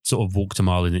sort of walked a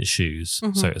mile in its shoes,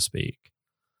 so to speak.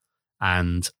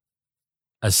 And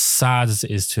as sad as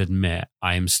it is to admit,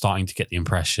 I am starting to get the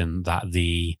impression that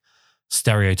the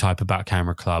stereotype about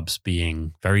camera clubs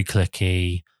being very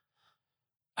cliquey,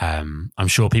 I'm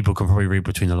sure people can probably read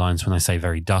between the lines when I say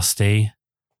very dusty.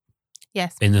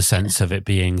 Yes. In the sense of it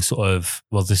being sort of,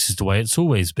 well, this is the way it's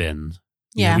always been.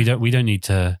 Yeah. We don't need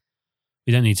to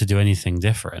do anything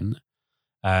different.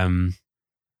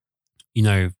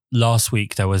 Last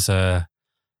week there was a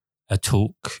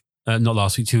talk, not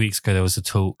last week, 2 weeks ago, there was a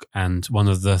talk. And one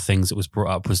of the things that was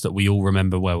brought up was that we all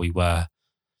remember where we were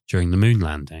during the moon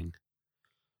landing.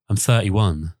 I'm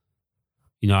 31.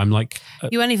 I'm like...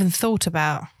 you weren't even thought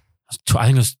about. I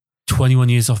think I was 21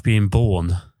 years off being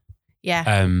born.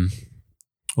 Yeah.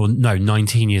 Or no,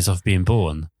 19 years off being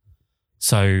born.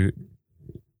 So,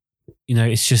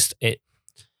 it's just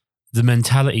the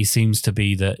mentality seems to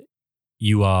be that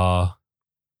you are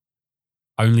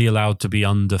only allowed to be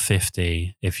under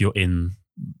 50 if you're in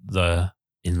the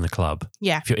club.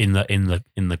 Yeah. If you're in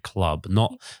the club,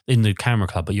 not in the camera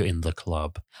club, but you're in the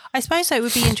club. I suppose so. It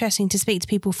would be interesting to speak to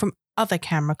people from other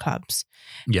camera clubs.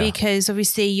 Yeah. Because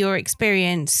obviously your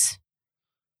experience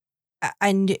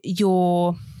and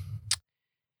your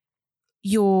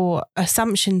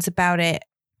assumptions about it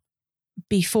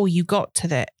before you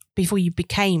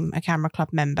became a camera club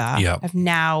member have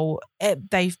now,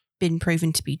 they've been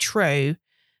proven to be true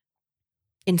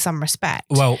in some respect.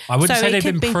 Well, I wouldn't say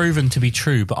they've been proven to be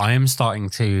true, but I am starting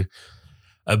to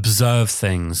observe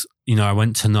things. I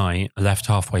went tonight, I left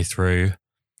halfway through.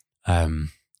 I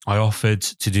offered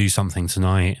to do something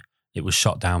tonight. It was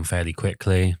shot down fairly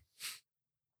quickly.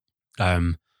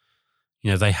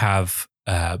 They have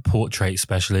a portrait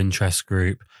special interest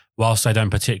group. Whilst I don't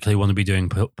particularly want to be doing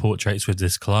portraits with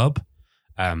this club,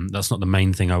 that's not the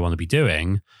main thing I want to be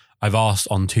doing. I've asked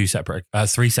on three separate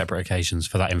occasions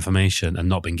for that information and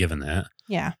not been given it.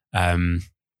 Yeah.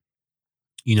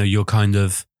 You're kind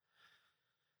of...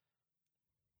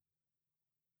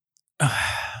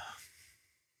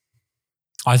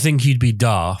 I think you'd be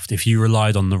daft if you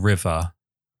relied on the river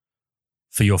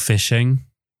for your fishing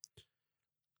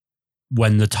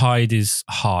when the tide is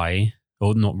high,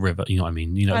 or not river, you know what I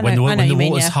mean? When the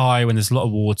water's high, when there's a lot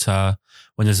of water,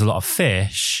 when there's a lot of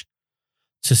fish,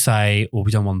 to say, well,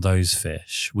 we don't want those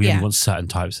fish. We only want certain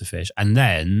types of fish. And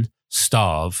then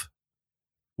starve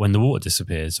when the water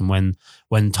disappears and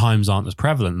when times aren't as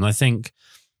prevalent. And I think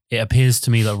it appears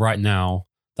to me that right now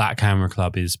that camera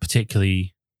club is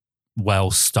particularly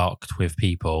well stocked with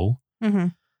people. Mm-hmm.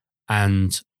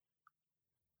 And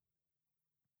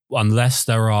unless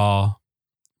there are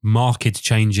marked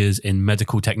changes in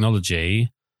medical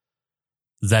technology,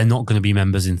 they're not going to be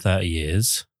members in 30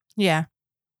 years. Yeah.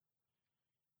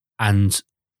 And,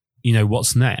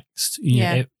 what's next?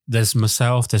 There's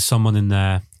myself, there's someone in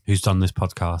there who's done this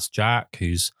podcast, Jack,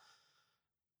 who's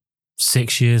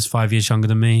 5 years younger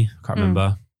than me. I can't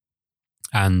remember.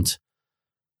 And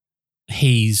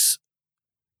he's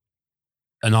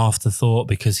an afterthought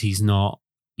because he's not,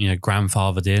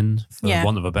 grandfathered in, for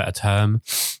want of a better term.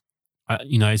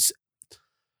 It's...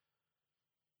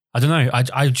 I don't know.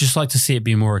 I'd just like to see it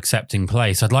be a more accepting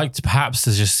place. I'd like to perhaps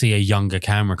to just see a younger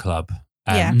camera club.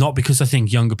 Not because I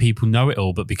think younger people know it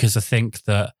all, but because I think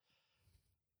that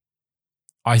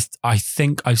I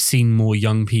think I've seen more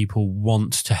young people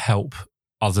want to help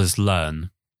others learn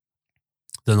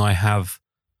than I have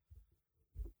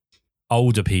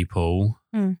older people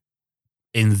in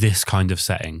this kind of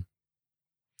setting.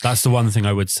 That's the one thing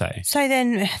I would say. So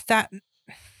then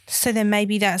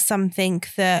maybe that's something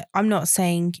that, I'm not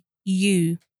saying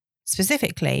you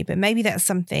specifically, but maybe that's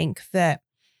something that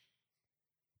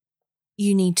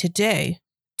you need to do.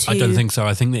 I don't think so.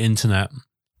 I think the internet,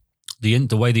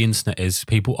 the way the internet is,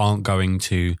 people aren't going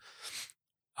to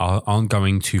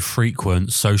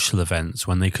frequent social events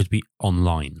when they could be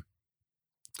online.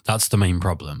 That's the main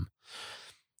problem.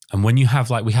 And when you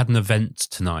have, we had an event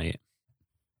tonight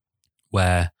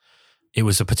where it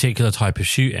was a particular type of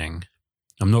shooting.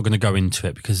 I'm not going to go into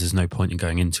it because there's no point in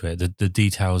going into it. The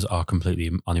details are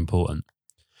completely unimportant.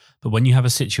 But when you have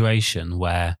a situation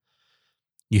where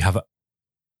you have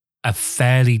a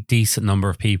fairly decent number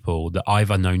of people that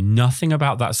either know nothing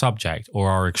about that subject or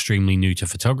are extremely new to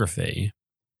photography,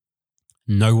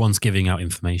 no one's giving out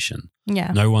information.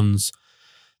 Yeah. No one's,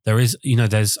 I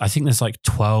think there's like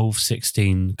 12,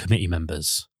 16 committee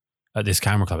members at this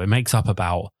camera club. It makes up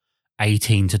about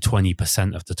 18 to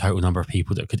 20% of the total number of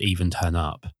people that could even turn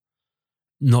up.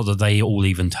 Not that they all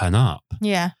even turn up.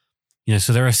 Yeah.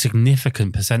 So there are a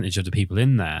significant percentage of the people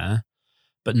in there,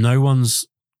 but no one's,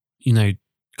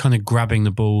 kind of grabbing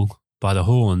the bull by the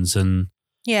horns and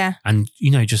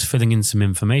just filling in some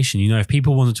information. If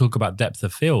people want to talk about depth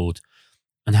of field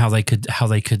and how they could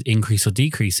increase or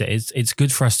decrease it, it's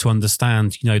good for us to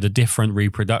understand, the different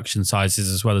reproduction sizes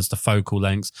as well as the focal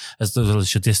lengths, as well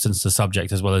as your distance to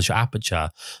subject, as well as your aperture.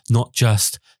 Not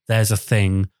just there's a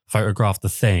thing, photograph the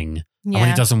thing. Yeah. And when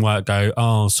it doesn't work, go,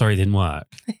 oh, sorry, it didn't work.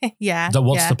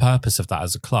 What's the purpose of that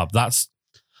as a club?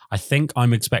 I think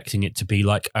I'm expecting it to be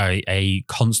like a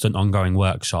constant ongoing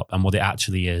workshop. And what it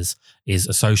actually is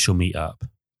a social meetup.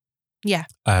 Yeah.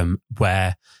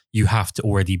 Where you have to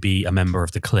already be a member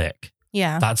of the clique.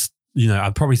 Yeah. That's,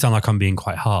 I probably sound like I'm being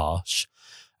quite harsh.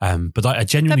 But I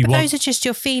genuinely want... those are just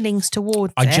your feelings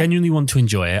towards it. I genuinely want to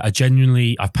enjoy it.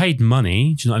 I've paid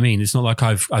money. Do you know what I mean? It's not like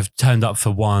I've turned up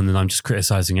for one and I'm just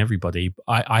criticizing everybody.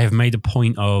 I have made a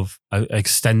point of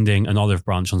extending an olive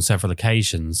branch on several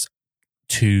occasions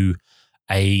to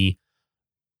a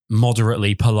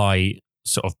moderately polite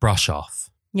sort of brush off.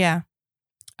 Yeah.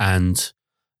 And,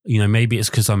 maybe it's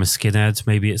because I'm a skinhead.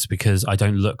 Maybe it's because I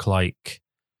don't look like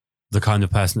the kind of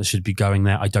person that should be going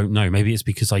there. I don't know. Maybe it's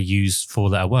because I use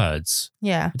 4-letter words.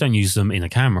 Yeah. I don't use them in a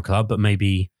camera club, but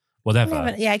maybe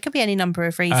whatever. Yeah, it could be any number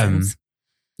of reasons.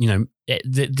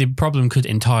 The problem could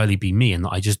entirely be me and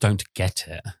that I just don't get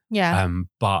it. Yeah.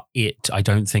 But I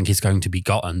don't think is going to be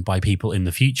gotten by people in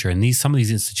the future. And some of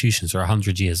these institutions are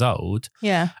 100 years old.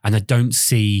 Yeah. And I don't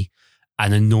see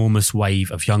an enormous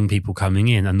wave of young people coming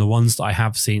in. And the ones that I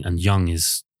have seen, and young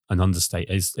is an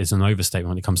is an overstatement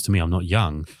when it comes to me. I'm not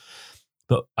young.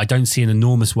 But I don't see an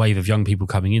enormous wave of young people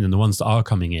coming in. And the ones that are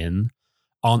coming in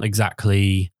aren't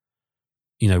exactly,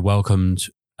 welcomed,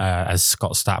 as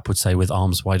Scott Stapp would say, with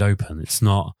arms wide open. It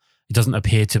doesn't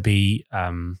appear to be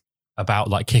about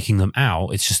like kicking them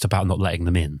out. It's just about not letting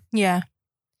them in. Yeah.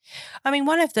 I mean,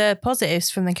 one of the positives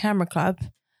from the camera club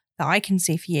that I can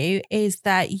see for you is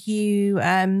that you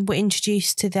were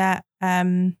introduced to that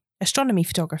astronomy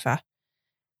photographer.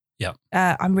 Yeah.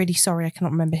 I'm really sorry, I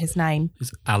cannot remember his name.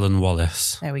 It's Alan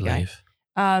Wallace. There we go.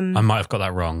 I might have got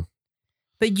that wrong.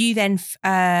 But you then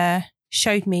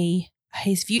showed me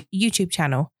his YouTube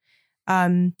channel.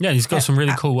 Yeah, he's got some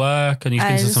really cool work and he's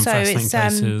been to some fascinating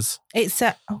places.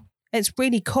 It's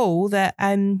really cool that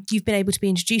you've been able to be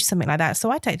introduced to something like that. So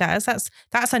I take that as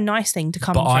that's a nice thing to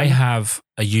come from. But I have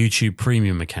a YouTube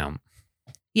premium account.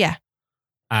 Yeah.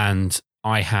 And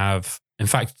I have, in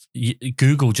fact,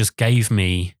 Google just gave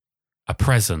me a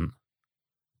present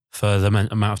for the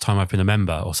amount of time I've been a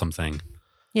member or something.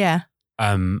 Yeah.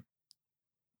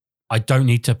 I don't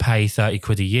need to pay 30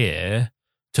 quid a year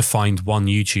to find one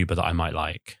YouTuber that I might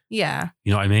like. Yeah.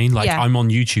 You know what I mean? Like I'm on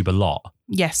YouTube a lot.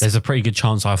 Yes. There's a pretty good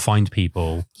chance I'll find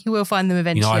people. You will find them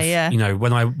eventually, yeah.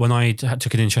 When I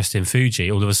took an interest in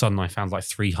Fuji, all of a sudden I found like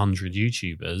 300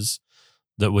 YouTubers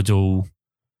that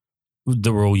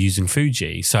were all using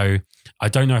Fuji. So I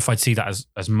don't know if I'd see that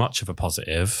as much of a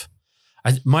positive.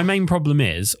 My main problem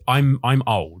is I'm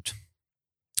old.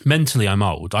 Mentally, I'm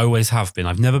old. I always have been.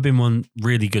 I've never been one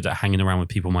really good at hanging around with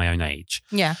people my own age.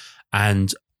 Yeah.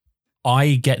 And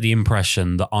I get the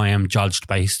impression that I am judged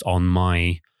based on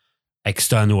my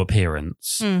external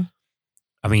appearance. Mm.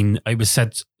 I mean, it was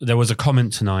said, there was a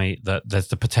comment tonight that there's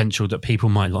the potential that people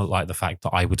might not like the fact that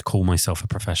I would call myself a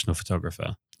professional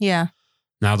photographer. Yeah.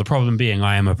 Now, the problem being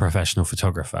I am a professional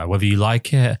photographer. Whether you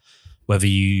like it, whether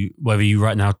you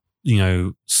right now,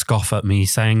 scoff at me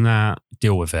saying that,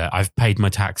 deal with it. I've paid my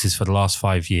taxes for the last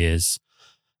 5 years.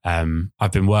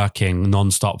 I've been working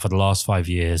nonstop for the last 5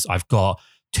 years. I've got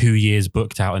 2 years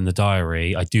booked out in the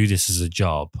diary. I do this as a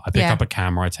job. I pick up a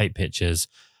camera, I take pictures,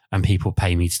 and people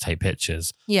pay me to take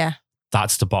pictures. Yeah.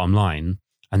 That's the bottom line.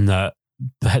 And that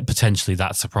potentially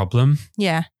that's a problem.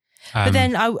 Yeah. But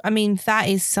then, I mean, that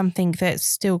is something that's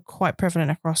still quite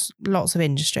prevalent across lots of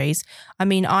industries. I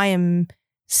mean, I am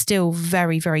still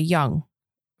very, very young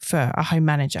for a home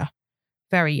manager.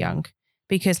 Very young.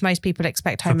 Because most people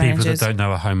expect home managers. For people that don't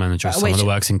know, a home manager is someone that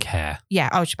works in care. Yeah,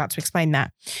 I was about to explain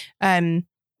that.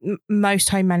 most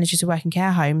home managers who work in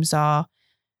care homes are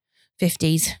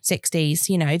 50s, 60s,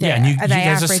 you know. And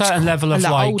there's a certain level of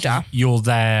like, older. You're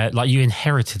there, like you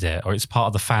inherited it, or it's part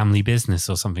of the family business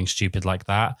or something stupid like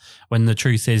that. When the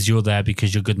truth is you're there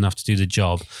because you're good enough to do the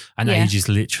job, and age is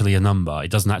literally a number. It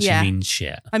doesn't actually mean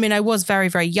shit. I mean, I was very,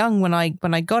 very young when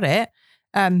I got it.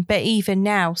 But even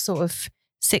now, sort of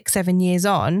 6-7 years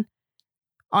on,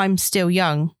 I'm still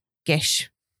youngish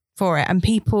for it. And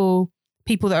people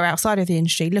that are outside of the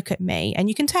industry look at me, and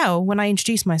you can tell when I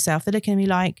introduce myself, they're looking at me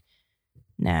like,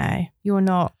 no, you're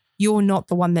not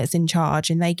the one that's in charge.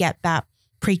 And they get that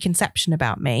preconception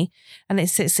about me. And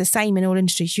it's the same in all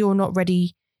industries. You're not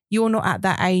ready. You're not at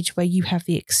that age where you have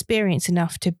the experience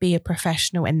enough to be a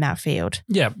professional in that field.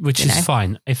 Yeah, which is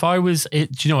fine. If I was, do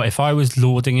you know what? If I was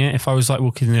lauding it, if I was like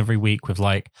walking in every week with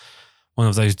like one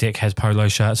of those dickhead polo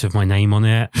shirts with my name on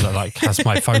it, that like has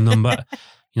my phone number,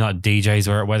 you know, like DJs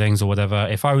or at weddings or whatever.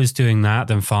 If I was doing that,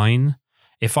 then fine.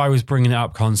 If I was bringing it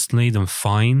up constantly, then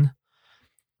fine.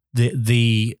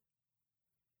 The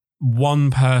one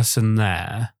person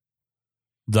there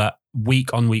that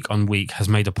week on week on week has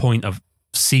made a point of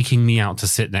seeking me out to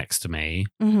sit next to me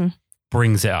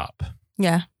brings it up.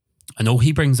 Yeah. And all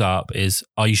he brings up is,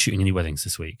 are you shooting any weddings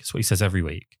this week? That's what he says every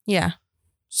week. Yeah.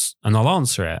 And I'll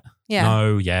answer it. Yeah.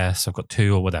 No, yes, I've got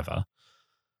 2 or whatever.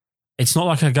 It's not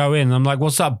like I go in and I'm like,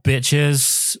 what's up,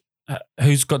 bitches?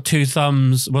 Who's got 2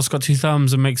 thumbs? What's got 2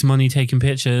 thumbs and makes money taking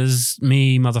pictures?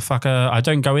 Me, motherfucker. I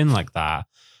don't go in like that.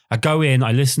 I go in,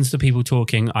 I listen to the people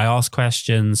talking, I ask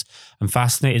questions. I'm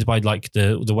fascinated by like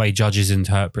the way judges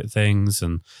interpret things.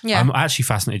 And I'm actually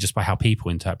fascinated just by how people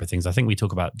interpret things. I think we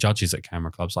talk about judges at camera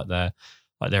clubs like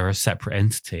they're a separate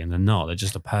entity, and they're not. They're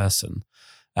just a person.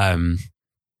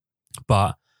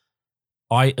 But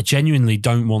I genuinely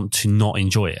don't want to not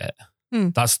enjoy it.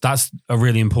 That's a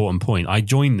really important point. I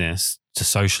joined this to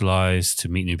socialize, to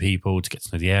meet new people, to get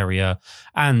to know the area,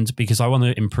 and because I want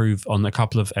to improve on a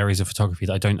couple of areas of photography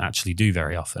that I don't actually do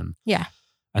very often. Yeah.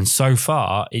 And so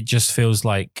far, it just feels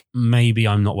like maybe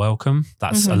I'm not welcome.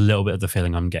 That's a little bit of the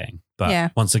feeling I'm getting.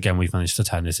 But once again, we've managed to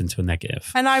turn this into a negative.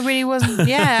 And I really wasn't,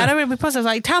 I don't really be positive.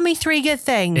 Like, tell me 3 good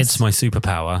things. It's my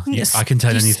superpower. I can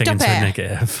turn anything into a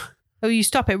negative. Oh, you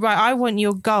stop it. Right. I want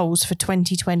your goals for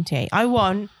 2020. I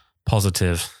want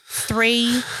positive.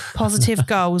 3 positive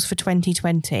goals for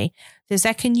 2020. The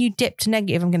second you dip to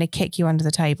negative, I'm going to kick you under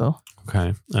the table.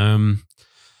 Okay.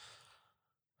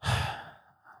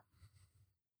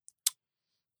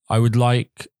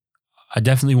 I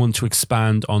definitely want to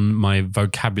expand on my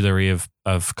vocabulary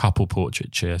of couple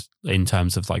portraiture in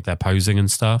terms of like their posing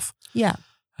and stuff. Yeah.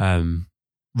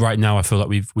 Right now I feel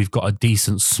like we've got a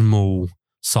decent small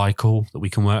cycle that we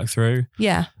can work through.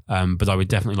 Yeah. But I would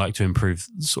definitely like to improve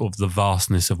sort of the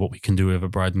vastness of what we can do with a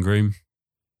bride and groom.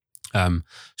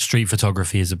 Street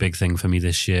photography is a big thing for me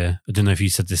this year. I don't know if you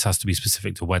said this has to be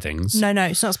specific to weddings. No,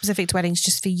 it's not specific to weddings,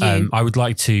 just for you. I would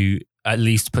like to at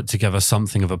least put together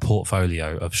something of a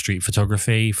portfolio of street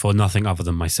photography for nothing other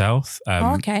than myself.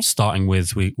 Okay. Starting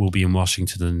with, we'll be in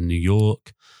Washington and New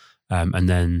York. And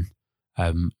then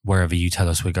wherever you tell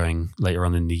us we're going later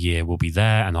on in the year, we'll be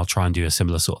there, and I'll try and do a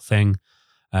similar sort of thing.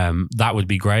 That would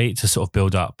be great to sort of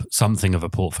build up something of a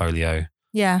portfolio.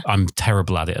 Yeah. I'm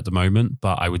terrible at it at the moment,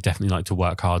 but I would definitely like to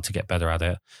work hard to get better at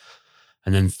it.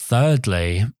 And then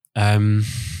thirdly,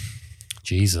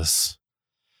 Jesus.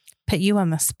 Put you on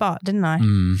the spot, didn't I?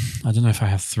 I don't know if I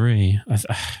have 3. You're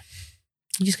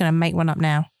just going to make one up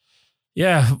now.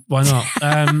 Yeah, why not?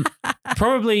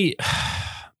 Probably,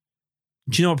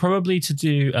 do you know what? Probably to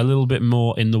do a little bit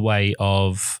more in the way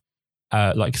of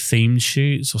like themed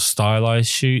shoots or stylized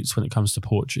shoots when it comes to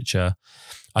portraiture.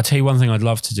 I'll tell you one thing I'd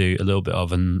love to do a little bit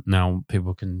of, and now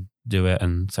people can do it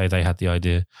and say they had the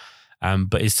idea,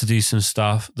 but it's to do some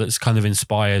stuff that's kind of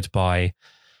inspired by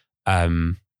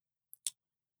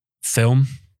film.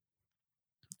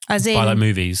 As in? By like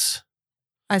movies.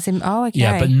 As in, oh, okay.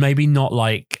 Yeah, but maybe not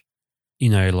like, you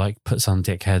know, like put some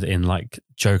dickhead in like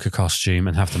Joker costume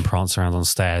and have them prance around on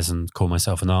stairs and call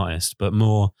myself an artist, but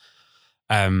more,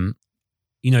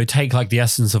 you know, take like the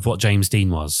essence of what James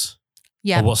Dean was.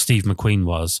 Yeah. Or what Steve McQueen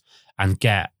was, and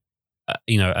get,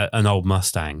 you know, an old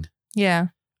Mustang. Yeah.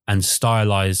 And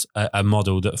stylize a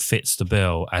model that fits the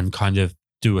bill and kind of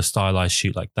do a stylized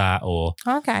shoot like that, or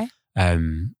okay.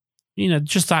 You know,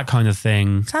 just that kind of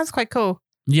thing. Sounds quite cool.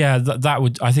 Yeah,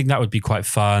 I think that would be quite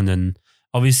fun. And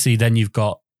obviously then you've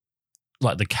got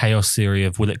like the chaos theory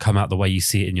of will it come out the way you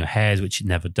see it in your head, which it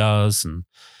never does. And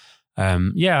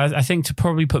I think to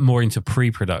probably put more into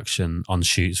pre-production on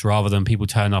shoots rather than people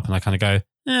turn up and I kind of go,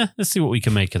 let's see what we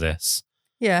can make of this.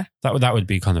 Yeah. That would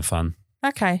be kind of fun.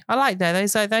 Okay. I like that.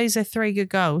 Those are 3 good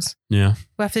goals. Yeah.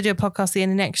 We'll have to do a podcast at the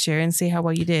end of next year and see how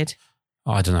well you did.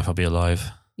 Oh, I don't know if I'll be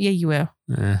alive. Yeah, you will.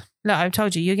 Yeah. Look, I've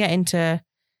told you, you're getting to...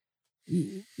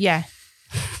 Yeah.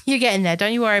 You're getting there.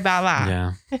 Don't you worry about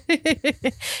that.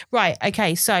 Yeah. Right.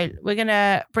 Okay. So we're going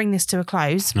to bring this to a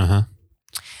close. Uh-huh.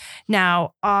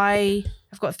 Now, I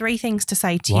have got 3 things to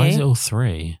say to you. Why is it all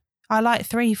 3? I like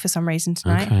 3 for some reason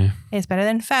tonight. Okay. It's better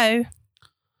than 4.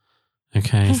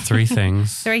 Okay. 3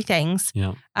 things. 3 things.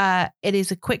 Yeah. It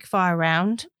is a quick fire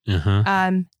round. Uh-huh.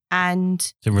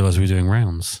 And Didn't realise we were doing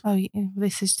rounds. oh,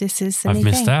 this is. I've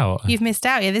missed out. You've missed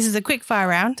out. Yeah, this is a quick fire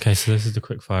round. Okay, so this is the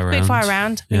quick fire round. Quick fire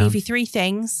round. Yeah. I'll give you 3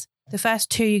 things. The first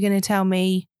 2, you're going to tell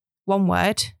me 1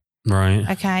 word. Right.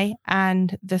 Okay.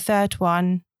 And the third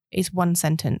one is 1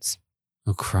 sentence.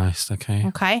 Oh, Christ. Okay.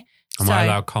 Okay. Am I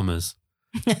allowed commas?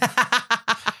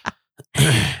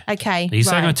 Okay. Are you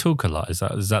saying I talk a lot? Is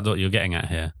that what you're getting at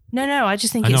here? No. I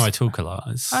just think I know I talk a lot.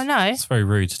 I know. It's very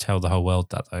rude to tell the whole world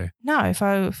that, though. No, if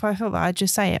I thought that, I'd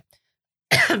just say it.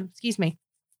 Excuse me.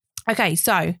 Okay,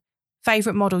 so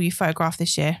favourite model you photographed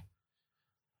this year?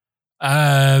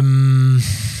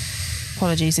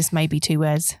 Apologies, this may be 2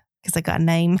 words because I got a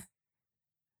name.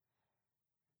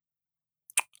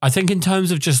 I think in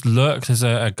terms of just look, there's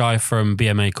a guy from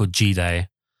BMA called G-Day.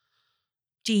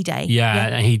 G-Day. Yeah,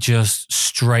 and he just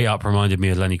straight up reminded me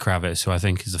of Lenny Kravitz, who I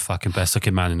think is the fucking best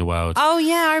looking man in the world. Oh,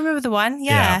 yeah, I remember the one.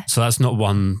 Yeah. So that's not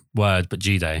 1 word, but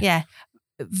G-Day. Yeah.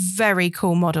 Very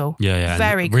cool model. Yeah.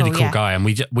 Very cool. Really cool guy. And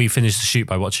we finished the shoot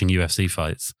by watching UFC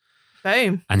fights.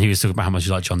 Boom. And he was talking about how much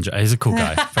you like John Jones. He's a cool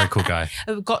guy. Very cool guy.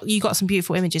 You got some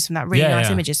beautiful images from that. Really nice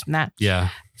images from that. Yeah.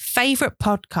 Favourite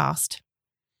podcast?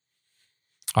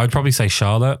 I would probably say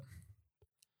Charlotte.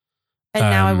 And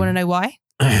now I want to know why.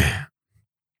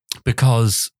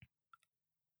 Because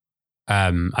I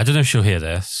don't know if she'll hear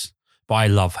this, but I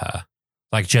love her.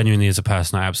 Like, genuinely as a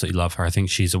person, I absolutely love her. I think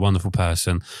she's a wonderful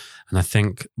person. And I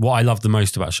think what I love the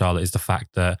most about Charlotte is the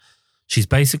fact that she's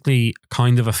basically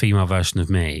kind of a female version of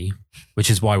me, which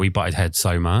is why we butted heads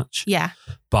so much. Yeah.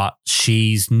 But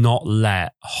she's not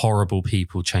let horrible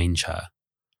people change her.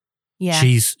 Yeah.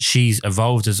 She's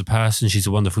evolved as a person. She's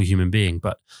a wonderful human being,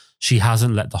 but she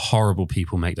hasn't let the horrible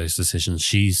people make those decisions.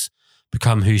 She's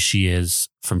become who she is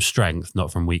from strength,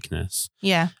 not from weakness.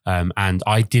 Yeah. And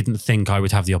I didn't think I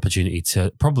would have the opportunity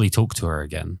to probably talk to her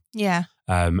again. Yeah.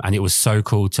 And it was so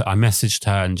cool I messaged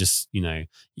her and just,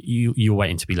 you were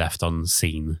waiting to be left on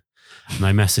scene. And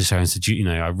I messaged her and said,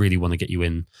 I really want to get you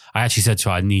in. I actually said to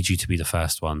her, I need you to be the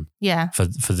first one. Yeah. For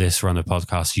this run of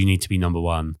podcasts. You need to be number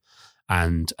 1.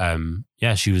 And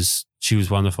she was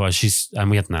wonderful. And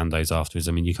we had Nando's afterwards.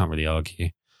 I mean, you can't really argue.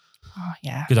 Oh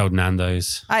yeah, good old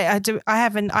Nando's. I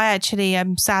actually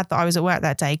am sad that I was at work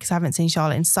that day because I haven't seen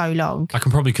Charlotte in so long. I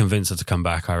can probably convince her to come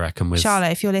back. I reckon. With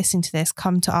Charlotte, if you're listening to this,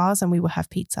 come to ours and we will have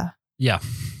pizza. Yeah,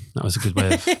 that was a good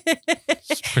way of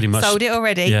pretty much sold it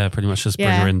already. Yeah, pretty much just bring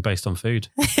her in based on food.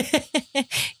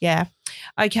 Yeah.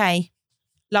 Okay.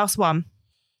 Last one.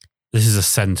 This is a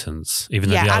sentence, even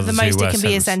though the at other the most two it can were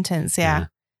be a sentence. Yeah.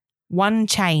 1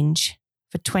 change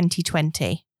for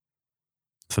 2020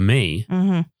 for me.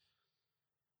 Mm-hmm.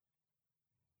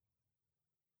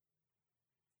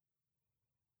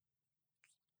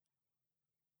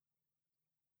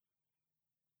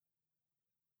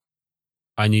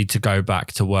 I need to go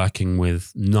back to working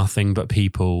with nothing but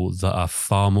people that are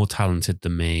far more talented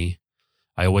than me.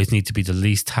 I always need to be the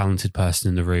least talented person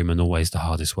in the room and always the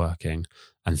hardest working,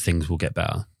 and things will get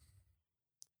better.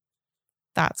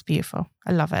 That's beautiful.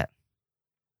 I love it.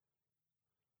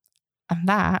 And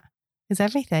that is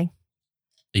everything.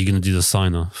 Are you going to do the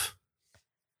sign off?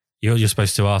 You're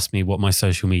supposed to ask me what my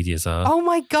social medias are. Oh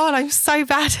my God, I'm so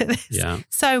bad at this. Yeah.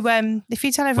 So if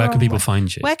you tell everyone... Where can people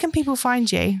find you? Where can people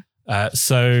find you?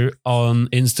 So on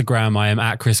Instagram, I am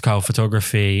at Kris Karl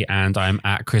Photography and I'm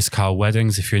at Kris Karl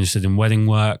Weddings. If you're interested in wedding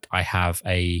work, I have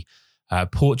a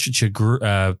portraiture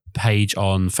page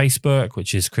on Facebook,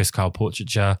 which is Kris Karl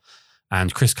Portraiture,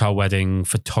 and Kris Karl Wedding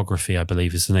Photography, I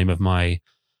believe is the name of my...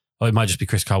 Oh, it might just be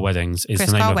Kris Karl Weddings. Is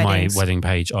the name of my wedding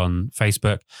page on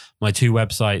Facebook. My 2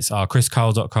 websites are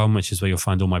kriskarl.com, which is where you'll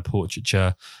find all my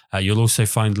portraiture. You'll also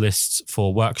find lists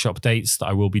for workshop dates that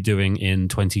I will be doing in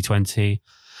 2020.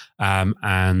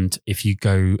 And if you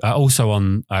go also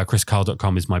on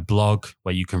kriskarl.com is my blog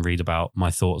where you can read about my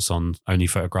thoughts on only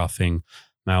photographing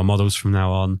male models from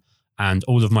now on. And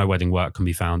all of my wedding work can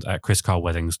be found at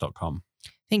kriskarlweddings.com. I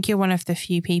think you're one of the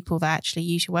few people that actually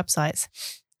use your websites.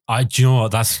 Do you know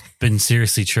what? That's been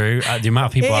seriously true. The amount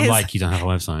of people I'm like, you don't have a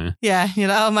website. Yeah. You're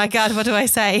like, oh my God, what do I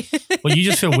say? Well, you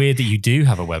just feel weird that you do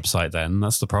have a website then.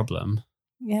 That's the problem.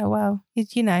 Yeah, well,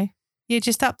 you know, you're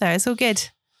just up there. It's all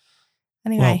good.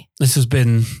 Anyway. Well, this has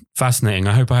been fascinating.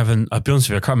 I hope I haven't, I'll be honest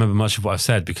with you, I can't remember much of what I've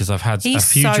said because I've had He's a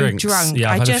few so drinks. drunk.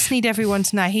 Yeah, I just need everyone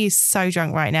to know he's so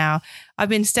drunk right now. I've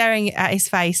been staring at his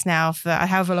face now for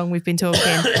however long we've been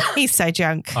talking. He's so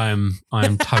drunk. I am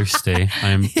toasty. I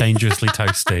am dangerously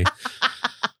toasty.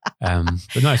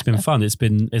 But no, it's been fun. It's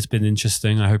been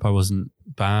interesting. I hope I wasn't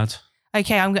bad.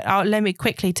 Okay, let me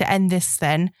quickly to end this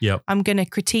then. Yep. I'm going to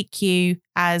critique you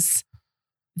as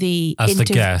the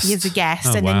guest. As a guest,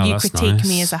 Oh, and wow, then you that's critique nice.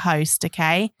 me as a host,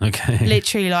 okay? Okay.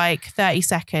 Literally like 30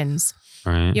 seconds.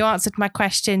 Right. You answered my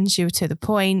questions, you were to the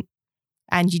point,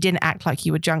 and you didn't act like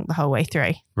you were drunk the whole way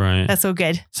through. Right. That's all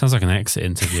good. Sounds like an exit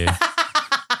interview.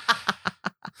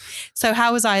 So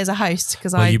how was I as a host?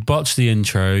 Because you botched the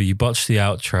intro, you botched the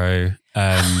outro.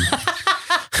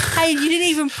 Hey, you didn't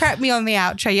even prep me on the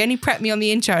outro. You only prepped me on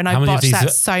the intro, and I How many of botched these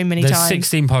that so many There's times.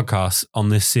 16 podcasts on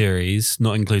this series,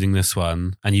 not including this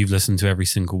one, and you've listened to every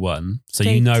single one. So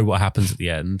you Dude. know what happens at the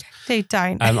end. Dude,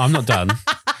 don't. I'm not done.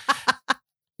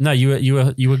 No, you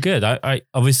were good. I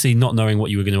obviously not knowing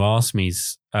what you were going to ask me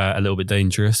is a little bit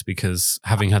dangerous because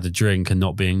having had a drink and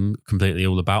not being completely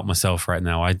all about myself right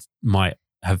now, I might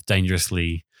have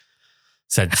dangerously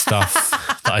said stuff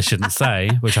that I shouldn't say,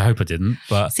 which I hope I didn't.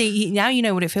 But see, now you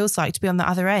know what it feels like to be on the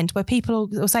other end, where people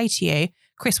will say to you,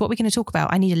 "Kris, what are we going to talk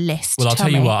about? I need a list." well, I'll tell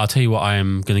you what I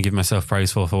am going to give myself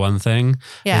praise for one thing,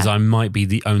 is I might be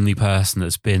the only person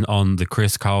that's been on the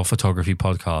Kris Karl photography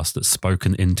podcast that's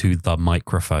spoken into the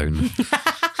microphone.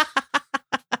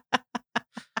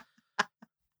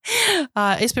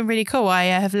 It's been really cool. I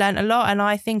have learned a lot, and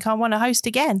I think I want to host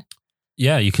again.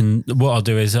 Yeah, you can. What I'll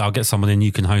do is I'll get someone in,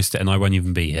 you can host it, and I won't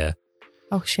even be here.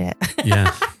 Oh shit.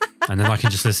 Yeah. And then I can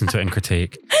just listen to it and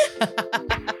critique.